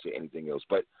expecting you to say anything else.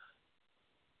 But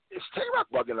is Tay-Rock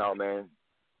bugging out, man?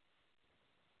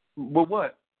 But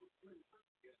what?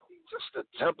 Just the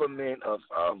temperament of,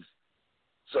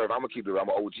 sir, I'm gonna keep it. I'm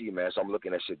an OG, man, so I'm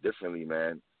looking at shit differently,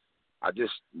 man.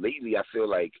 Lately, I feel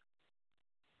like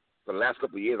for the last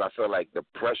couple of years, I feel like the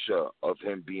pressure of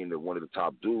him being one of the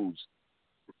top dudes.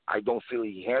 I don't feel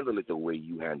he handled it the way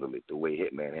you handle it, the way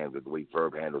Hitman handled it, the way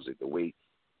Verb handles it, the way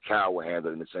Cal will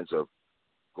handle it in the sense of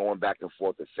going back and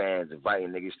forth to fans, inviting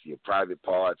niggas to your private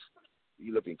parts.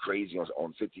 You looking crazy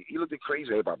on 50. You looking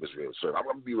crazy on Hip Hop is Real, sir. I'm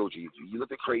going to be real with you. You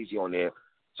looking crazy on there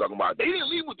talking about, they didn't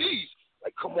leave with these.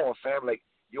 Like, come on, fam. Like,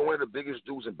 you're one of the biggest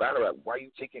dudes in battle rap. Why are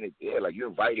you taking it there? Like, you're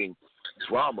inviting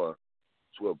drama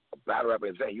to a battle rap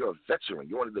event. You're a veteran.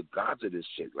 You're one of the gods of this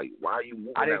shit. Like, why are you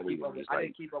moving that way? I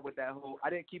didn't keep up with that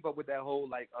whole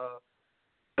like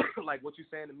like what you're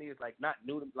saying to me is like not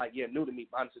new to new to me,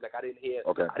 honestly. Like I didn't hear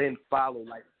I didn't follow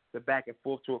like the back and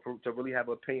forth to really have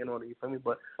an opinion on it, you feel me?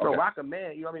 But no, Rock a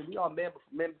man, you know what I mean? We all men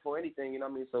before anything, you know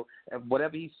what I mean? So and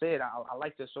whatever he said, I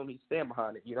like to assume he stand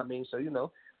behind it, you know what I mean? So,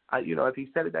 if he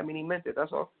said it, that mean he meant it,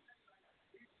 that's all.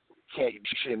 You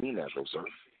shouldn't mean that though, sir.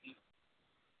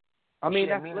 I mean,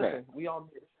 listen, we all.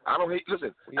 I don't hate.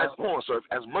 Listen, sir.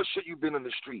 As much shit you've been in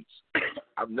the streets,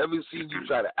 I've never seen you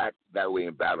try to act that way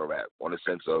in battle rap, on the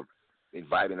sense of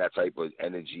inviting that type of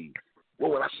energy. Well,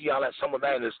 when I see y'all at Summer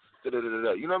Madness, you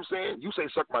know what I'm saying? You say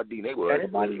suck my D,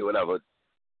 neighborhood, whatever.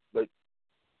 But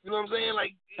you know what I'm saying?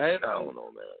 Like, I don't know,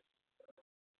 man.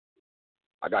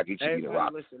 I got Geechee beating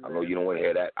Rock. I know you don't want to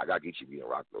hear that. I got Geechee beating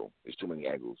Rock though. There's too many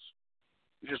angles.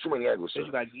 There's just too many angles, sir.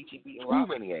 You got Geechee beating Rock.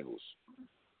 Too many angles.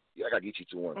 Yeah, I got Geechee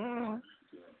 2-1.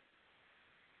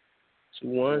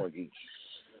 2-1 Geech.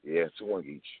 Yeah, 2-1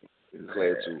 Geech. It's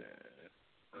declared 2.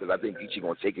 Because I think Geechee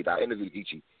gonna take it. I interviewed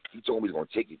Geechee. He told me he's gonna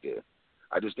take it there.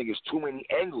 I just think it's too many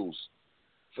angles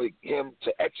for him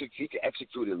to execute. He can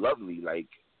execute it lovely. Like,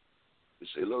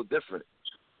 it's a little different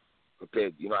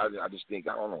compared. I just think,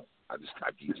 I don't know. I just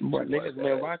got Geechee. But niggas,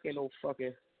 man, Rock ain't no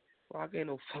fucking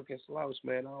slouch,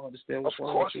 man. I don't understand what's wrong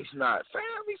with you. Of course he's not.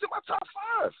 Fam, he's in my top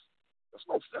 5.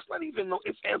 That's not even no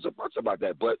ifs, ands, or buts about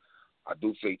that. But I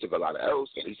do feel he took a lot of L's,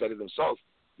 and he said it himself.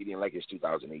 He didn't like his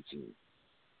 2018.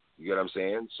 You get what I'm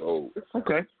saying? So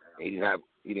he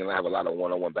didn't have a lot of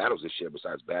one-on-one battles this year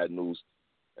besides Bad News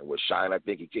and with Shine. I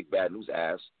think he kicked Bad News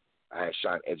ass. I had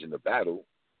Shine edge in the battle,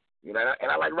 and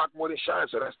I like Rock more than Shine.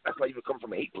 So that's not even coming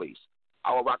from a hate place.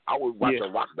 I would watch a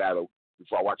Rock battle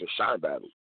before I watch a Shine battle,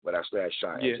 but I still had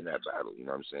Shine edge in that battle. You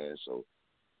know what I'm saying? So.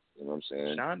 You know what I'm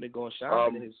saying? Shine been going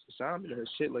Shine been his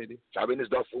shit lady. Shine been his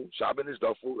duffel.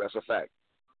 That's a fact.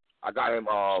 I got him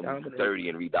 30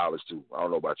 in $3 too. I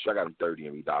don't know about you. I got him 30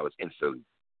 in $3 in Philly.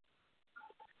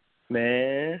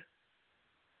 Man.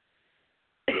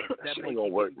 That shit ain't gonna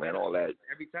work, man. All that.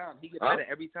 Every time. He get better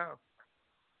every time.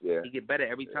 Yeah. He get better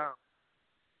every time.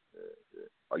 Yeah.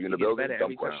 Are you in the building?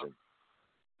 Dumb question.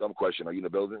 Dumb question. Are you in the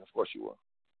building? Of course you are.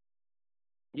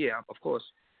 Yeah, of course.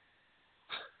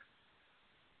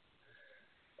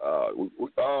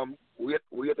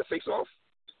 We at the face off?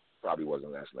 Probably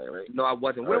wasn't last night, right? No, I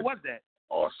wasn't. Where was that?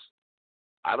 Awesome.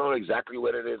 I don't know exactly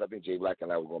what it is. I think Jay Black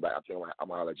and I were going back. I think I'm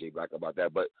gonna holler at Jay Black about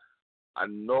that. But I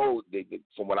know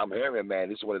from what I'm hearing, man,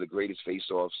 this is one of the greatest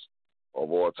face-offs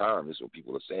of all time. This is what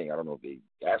people are saying. I don't know if they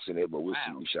asking it, but we'll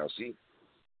see. We shall see.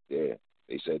 Yeah,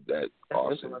 they said that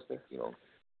Austin,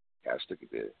 has took it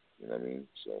there. You know what I mean?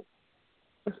 So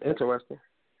that's interesting.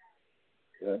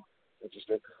 Yeah,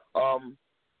 interesting.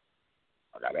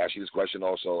 I gotta ask you this question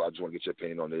also. I just want to get your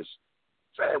opinion on this.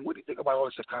 Fam, what do you think about all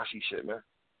this Tekashi shit, man?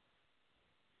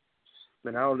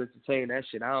 Man, I don't entertain that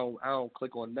shit. I don't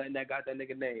click on nothing that got that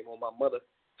nigga name on my mother.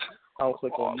 I don't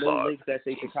click on no links that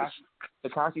say Tekashi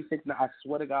 6ix9ine. I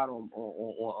swear to God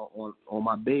on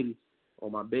my baby,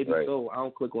 right. soul. I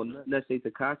don't click on nothing that say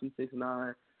Tekashi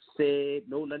 6ix9ine said.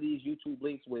 None of these YouTube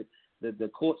links with the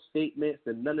court statements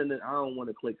and none of that. I don't want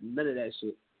to click none of that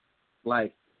shit.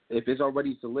 Like, if it's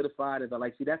already solidified,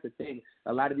 see, that's the thing.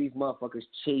 A lot of these motherfuckers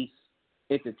chase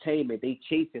entertainment. They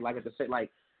chase it like it's like,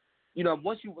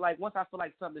 once I feel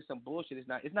like something is some bullshit, it's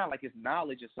not like it's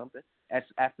knowledge or something.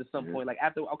 After some point, like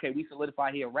after we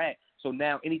solidify here rat. So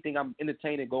now anything I'm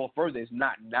entertaining going further is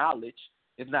not knowledge.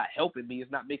 It's not helping me. It's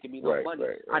not making me no money.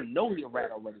 Right. I know he a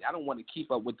rat already. I don't want to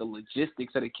keep up with the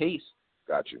logistics of the case.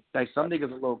 Got you. Like, some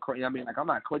niggas a little crazy. I mean, like, I'm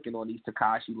not clicking on these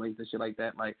Tekashi links and shit like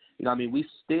that. Like, you know what I mean? We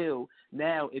still,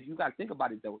 now, if you got to think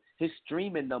about it, though, his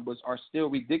streaming numbers are still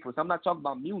ridiculous. I'm not talking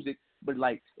about music, but,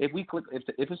 like, if we click, if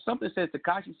it's something that says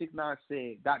Tekashi 69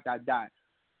 said ...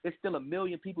 it's still 1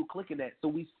 million people clicking that. So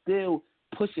we still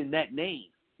pushing that name.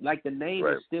 Like, the name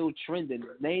is still trending.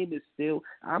 The name is still,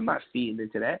 I'm not feeding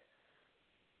into that.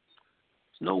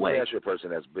 There's no way. That's your person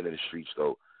that's been in the streets,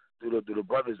 though. Do the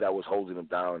brothers that was holding them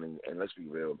down, and let's be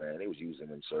real, man, they was using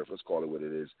them, surf. Let's call it what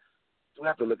it is. Do we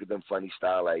have to look at them funny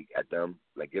style, like, at them,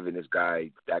 like giving this guy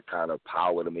that kind of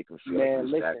power to make him feel like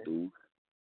he's that dude?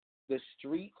 The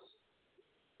streets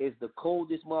is the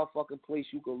coldest motherfucking place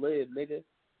you can live, nigga.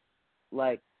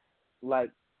 Like,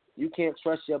 you can't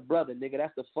trust your brother, nigga.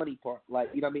 That's the funny part. Like,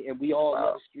 you know what I mean? And we all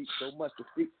love the streets so much.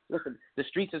 The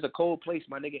streets is a cold place,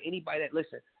 my nigga. Anybody that,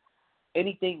 listen,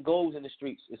 anything goes in the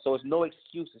streets. So it's no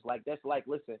excuses. Like, that's like,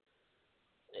 listen,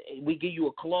 we give you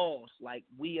a clause. Like,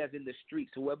 we as in the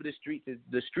streets, whoever the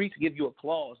streets give you a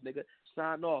clause, nigga.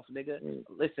 Sign off, nigga.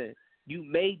 Listen, you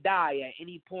may die at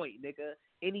any point, nigga.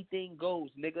 Anything goes,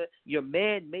 nigga. Your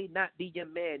man may not be your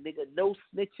man, nigga. No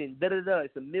snitching, da-da-da.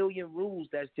 It's 1 million rules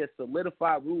that's just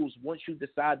solidified rules once you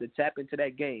decide to tap into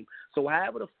that game. So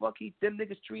however the fuck them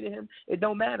niggas treated him, it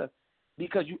don't matter.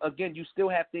 Because, you still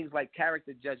have things like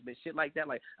character judgment, shit like that.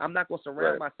 Like, I'm not going to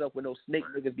surround myself with no snake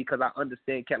niggas because I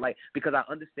understand, because I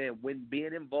understand when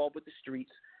being involved with the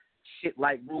streets, shit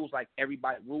like rules like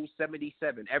everybody, Rule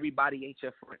 77, everybody ain't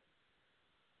your friend.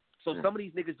 So some of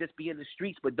these niggas just be in the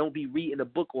streets but don't be reading a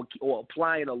book or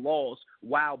applying the laws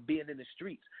while being in the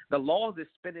streets. The laws is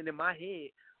spinning in my head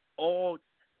all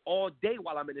day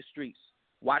while I'm in the streets.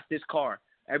 Watch this car.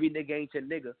 Every nigga ain't your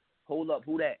nigga. Hold up,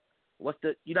 who that? What's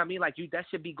the, you know what I mean? Like, that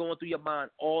should be going through your mind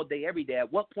all day, every day.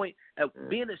 At what point,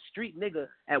 being a street nigga,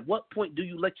 at what point do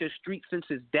you let your street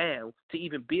senses down to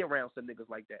even be around some niggas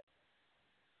like that?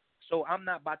 So I'm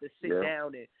not about to sit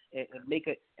down and make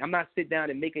I'm not sit down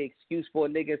and make an excuse for a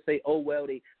nigga and say, oh, well,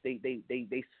 they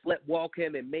slept walk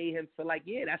him and made him feel like,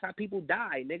 yeah, that's how people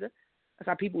die, nigga. That's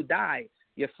how people die.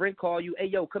 Your friend call you, hey,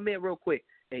 yo, come here real quick.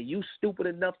 And you stupid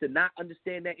enough to not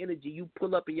understand that energy. You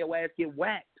pull up and your ass get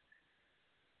whacked.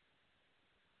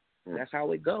 That's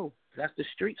how it go. That's the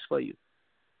streets for you.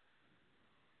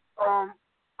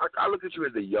 I look at you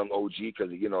as a young OG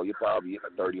because, you know, you're probably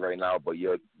 30 right now, but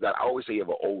I always say you have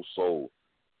an old soul.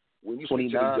 When you speak to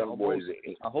these young boys,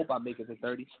 I hope I make it to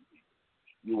 30.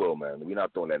 You will, man. We're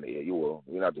not throwing that in the air. You will.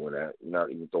 We're not doing that. We're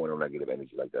not even throwing no negative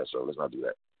energy like that, so let's not do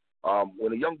that.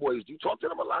 When the young boys, do you talk to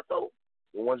them a lot, though?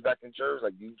 The ones back in church,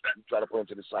 like, you try to put them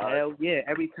to the side? Hell yeah.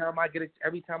 Every time I get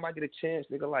a chance,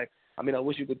 nigga, like, I mean, I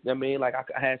wish you could, I mean, like,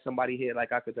 I had somebody here,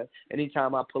 like, I could,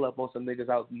 anytime I pull up on some niggas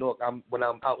out north, when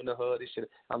I'm out in the hood and shit,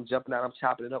 I'm jumping out, I'm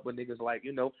chopping it up with niggas, like,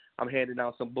 you know, I'm handing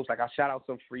out some books, like, I shout out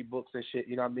some free books and shit,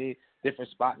 you know what I mean,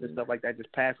 different spots and stuff like that,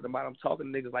 just passing them out. I'm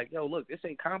talking to niggas like, yo, look, this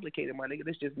ain't complicated, my nigga,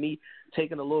 this just me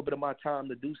taking a little bit of my time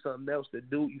to do something else, to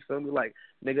do, you feel me, like,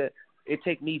 nigga, if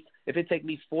it take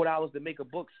me $4 to make a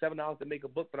book, $7 to make a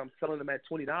book, but I'm selling them at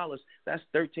 $20, that's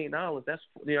 $13. That's,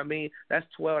 you know what I mean? That's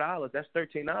 $12. That's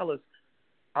 $13.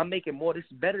 I'm making more. This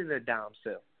is better than a dime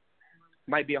sale.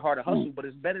 Might be a harder hustle, but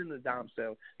it's better than a dime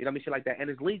sale. You know what I mean? Shit like that, and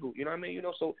it's legal. You know what I mean? You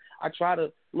know, so I try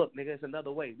to look, nigga. It's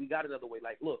another way. We got another way.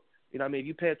 Like, look, you know what I mean? If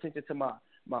you pay attention to my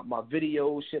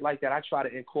videos, shit like that, I try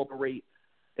to incorporate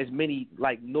as many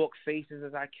like Nork faces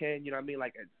as I can, you know what I mean?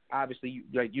 Like, obviously,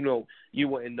 you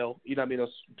wouldn't know, you know what I mean?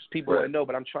 Those people wouldn't know,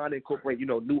 but I'm trying to incorporate, you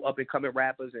know, new up and coming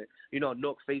rappers and, you know,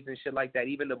 Nork faces and shit like that.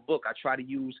 Even the book, I try to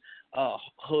use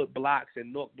hood blocks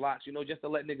and Nork blocks, you know, just to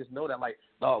let niggas know that, like,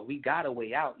 oh, we got a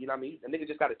way out, you know what I mean? The nigga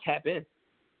just got to tap in.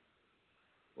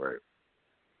 Right.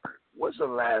 What's the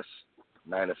last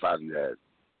 9 to 5 you had?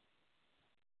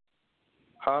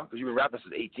 Huh? Because you've been rapping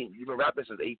since 18. You've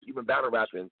been battle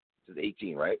rapping since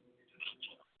 18, right?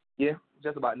 Yeah,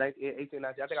 just about 19, 18,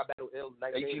 19. I think I battled ill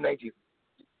 19. 18, 19.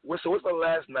 What's the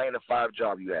last 9 to 5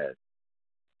 job you had?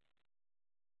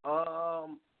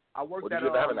 I worked did you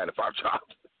ever have a 9 to 5 job?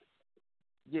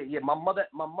 Yeah. My mother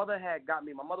had got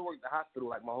me. My mother worked at the hospital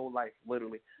like my whole life,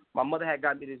 literally. My mother had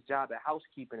got me this job at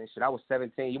housekeeping and shit. I was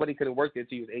 17. You really couldn't work there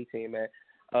until you was 18, man.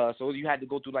 So you had to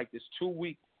go through like this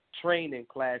 2-week training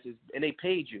classes, and they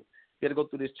paid you. You had to go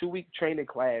through this 2-week training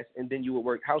class, and then you would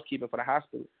work housekeeping for the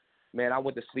hospital. Man, I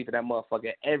went to sleep at that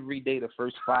motherfucker every day the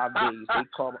first 5 days.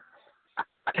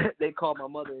 They called my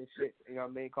mother and shit. You know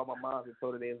what I mean? Called my mom and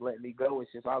told her they was letting me go and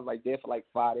shit. So I was like there for like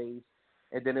 5 days,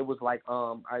 and then it was like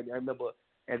I remember,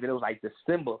 and then it was like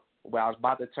December where I was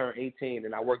about to turn 18,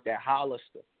 and I worked at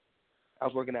Hollister. I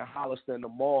was working at Hollister in the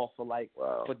mall for like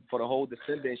for the whole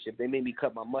December and shit. They made me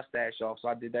cut my mustache off, so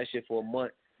I did that shit for a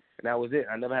month. and that was it.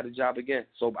 I never had a job again.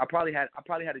 So I probably had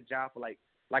a job for like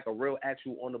a real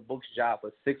actual on the books job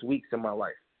for 6 weeks in my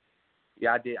life.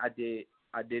 Yeah, I did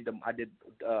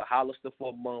Hollister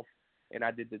for a month, and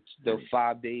I did the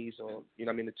 5 days or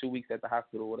the 2 weeks at the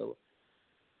hospital or whatever.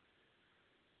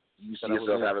 You see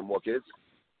yourself having more kids?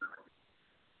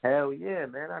 Hell yeah,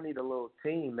 man. I need a little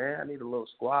team, man. I need a little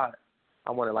squad.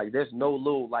 I want to, there's no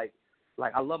little, like,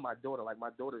 I love my daughter. Like,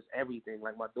 my daughter's everything.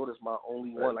 Like, my daughter's my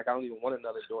only one. Like, I don't even want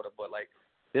another daughter. But, like,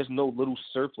 there's no little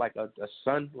surf, like a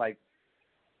son, like,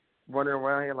 running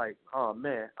around here like, oh,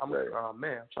 man. I'm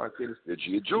trying to get this.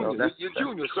 You're junior. You're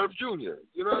junior, surf junior.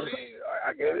 You know what I mean?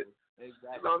 I get it.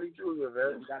 Exactly. Not only junior,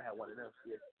 man. We got to have one of them.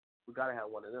 Yeah. We got to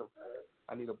have one of them.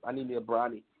 I need me a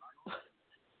brownie.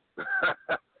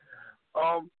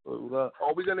 Are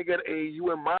we gonna get a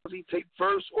you and Mozzie tape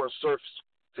first or a Surf's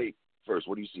tape first?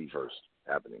 What do you see first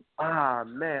happening?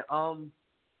 Man,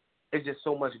 it's just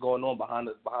so much going on behind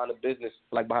the business,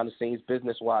 like behind the scenes,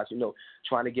 business wise.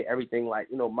 Trying to get everything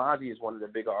Mozzie is one of the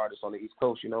bigger artists on the East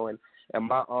Coast. And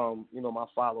my my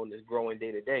following is growing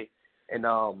day to day, and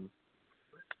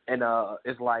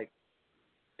it's like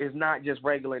it's not just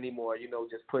regular anymore.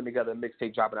 Just putting together a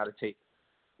mixtape, dropping out a tape.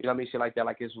 You know what I mean? Shit like that.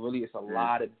 Like, it's a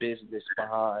lot of business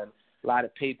behind, a lot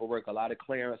of paperwork, a lot of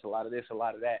clearance, a lot of this, a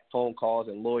lot of that, phone calls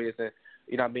and lawyers, and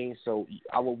you know what I mean? So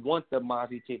I would want the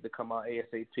Mozzie tape to come out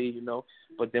ASAP,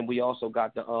 but then we also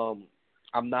got the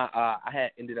I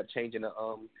had ended up changing the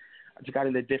I just got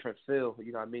in a different field,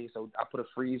 you know what I mean? So I put a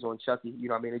freeze on Chucky, you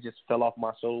know what I mean? It just fell off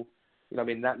my soul. You know what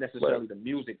I mean? Not necessarily the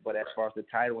music, but as far as the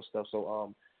title and stuff.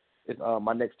 So it's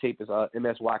my next tape is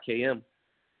MSYKM.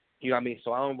 You know what I mean?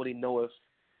 So I don't really know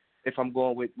if I'm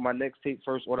going with my next tape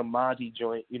first or the Mozzie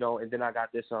joint, and then I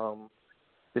got this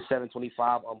the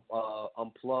 725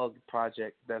 unplugged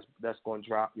project that's going to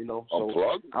drop, So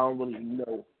Unplugged? I don't really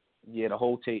know. Yeah, the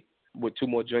whole tape with 2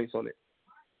 more joints on it.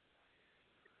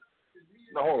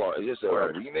 No, hold on. Is this a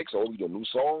remix, or we do new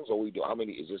songs, or we do how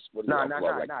many? Is this what? Nah.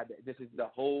 This is the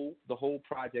whole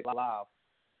project live.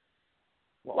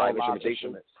 Live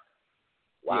instrumentation.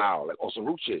 Wow, like some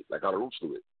root shit, like how the Roots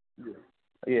do it.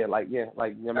 Yeah,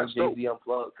 Jay-Z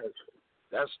Unplugged.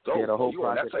 That's dope. Yeah, the whole that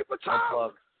project type of time.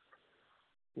 Unplugged.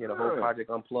 Yeah, the whole project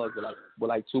Unplugged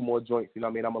with 2 more joints. You know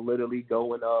what I mean? I'm gonna literally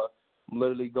go and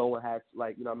have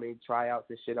tryouts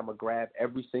and shit. I'm gonna grab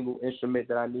every single instrument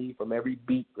that I need from every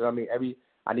beat. You know what I mean?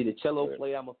 I need a cello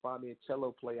player. I'm gonna find me a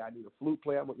cello player. I need a flute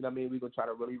player. We're gonna try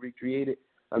to really recreate it.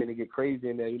 To get crazy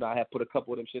in there. I have put a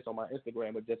couple of them shits on my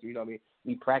Instagram, but just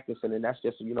me practicing, and that's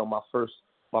just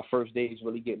my first days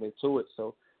really getting into it.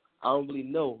 So I don't really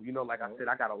know. Like I said,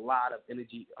 I got a lot of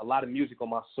energy, a lot of music on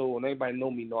my soul, and everybody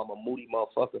know me know I'm a moody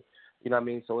motherfucker. You know what I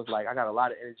mean? So it's like I got a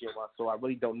lot of energy on my soul. I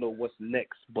really don't know what's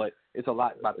next, but it's a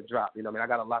lot about to drop. You know what I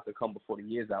mean? I got a lot to come before the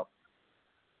year's out.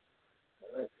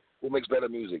 Who makes better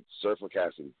music, Surf or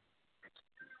Cassidy?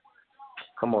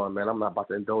 Come on, man. I'm not about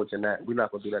to indulge in that. We're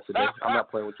not going to do that today. I'm not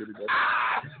playing with you today.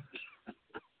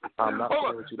 I'm not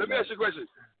playing with you today. Let me ask you a question.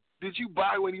 Did you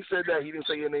buy when he said that? He didn't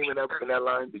say your name in that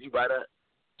line. Did you buy that?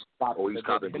 Stop or he's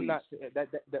copying, please?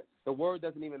 The word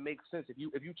doesn't even make sense. If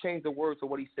you change the word to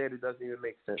what he said, it doesn't even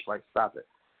make sense. Like, stop it.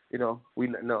 He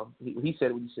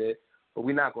said what he said, but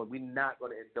we're not going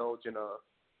to indulge in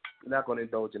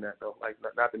that though. Like,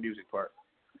 not the music part.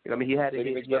 You know what I mean? He had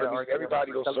makes better music than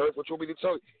everybody. Don't serve. What you want me to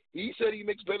tell you? He said he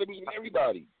makes better music than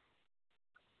everybody.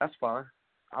 That's fine.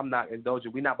 I'm not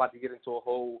indulging. We're not about to get into a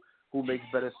whole who makes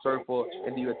better surfer,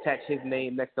 and you attach his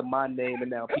name next to my name,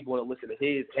 and now people want to listen to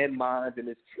his and mine, and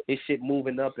his shit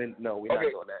moving up. And no, we're not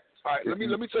doing that. All right, let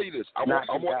me tell you this. I'm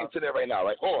on internet right now.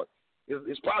 Right, hold on.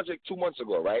 His project 2 months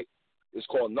ago, right? It's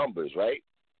called Numbers, right?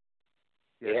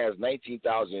 Yeah. It has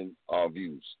 19,000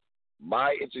 views.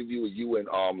 My interview with you and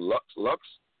Lux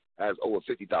has over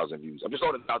 50,000 views. I'm just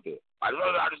throwing it out there. I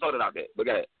just throwing it out there. Look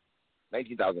at it,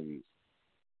 19,000 views.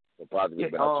 The project has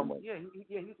been out 2 months.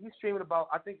 He's streaming about.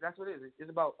 I think that's what it is. It's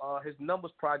about his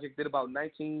Numbers project did about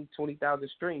 20,000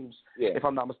 streams. Yeah. If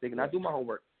I'm not mistaken. Yeah. I do my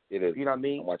homework. It is. You know what I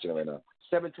mean? I'm watching it right now.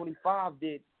 725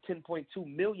 did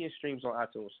 10.2 million streams on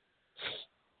iTunes.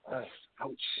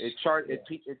 Ouch. It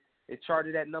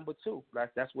charted at number 2.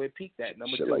 That's where it peaked at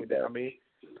number shit 2. Like that. I mean,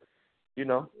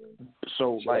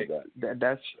 so shit like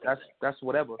that's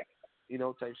whatever,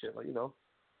 type shit. Like,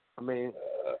 I mean,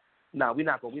 we're not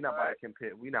about to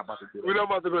compare. We're not about to do that. We're not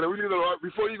about to do that. We need to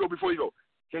before you go.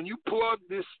 Can you plug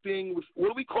this thing with what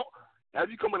do we call? Have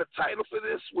you come with a title for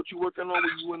this? What you working on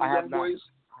with you and the young boys?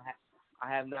 I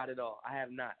have not at all. I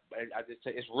have not. I just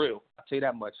say it's real. I'll tell you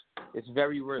that much. It's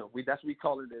very real. That's what we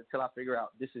call it until I figure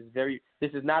out. This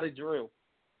is not a drill.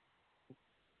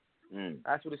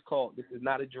 That's what it's called. This is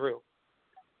not a drill.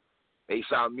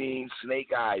 Ace Amin,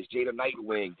 Snake Eyes, Jada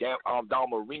Nightwing, Dom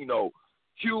Marino,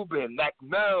 Cuban,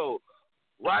 MacMel.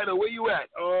 Ryder, where you at?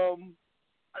 All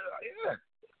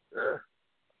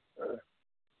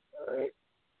right.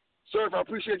 Surf, I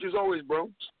appreciate you as always, bro.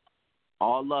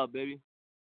 All love, baby.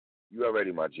 You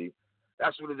already, my G.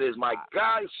 That's what it is, my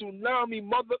guy, Tsunami,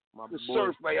 mother, the boy.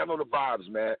 Surf, man. I know the vibes,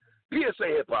 man. PSA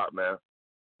hip hop, man.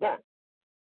 One.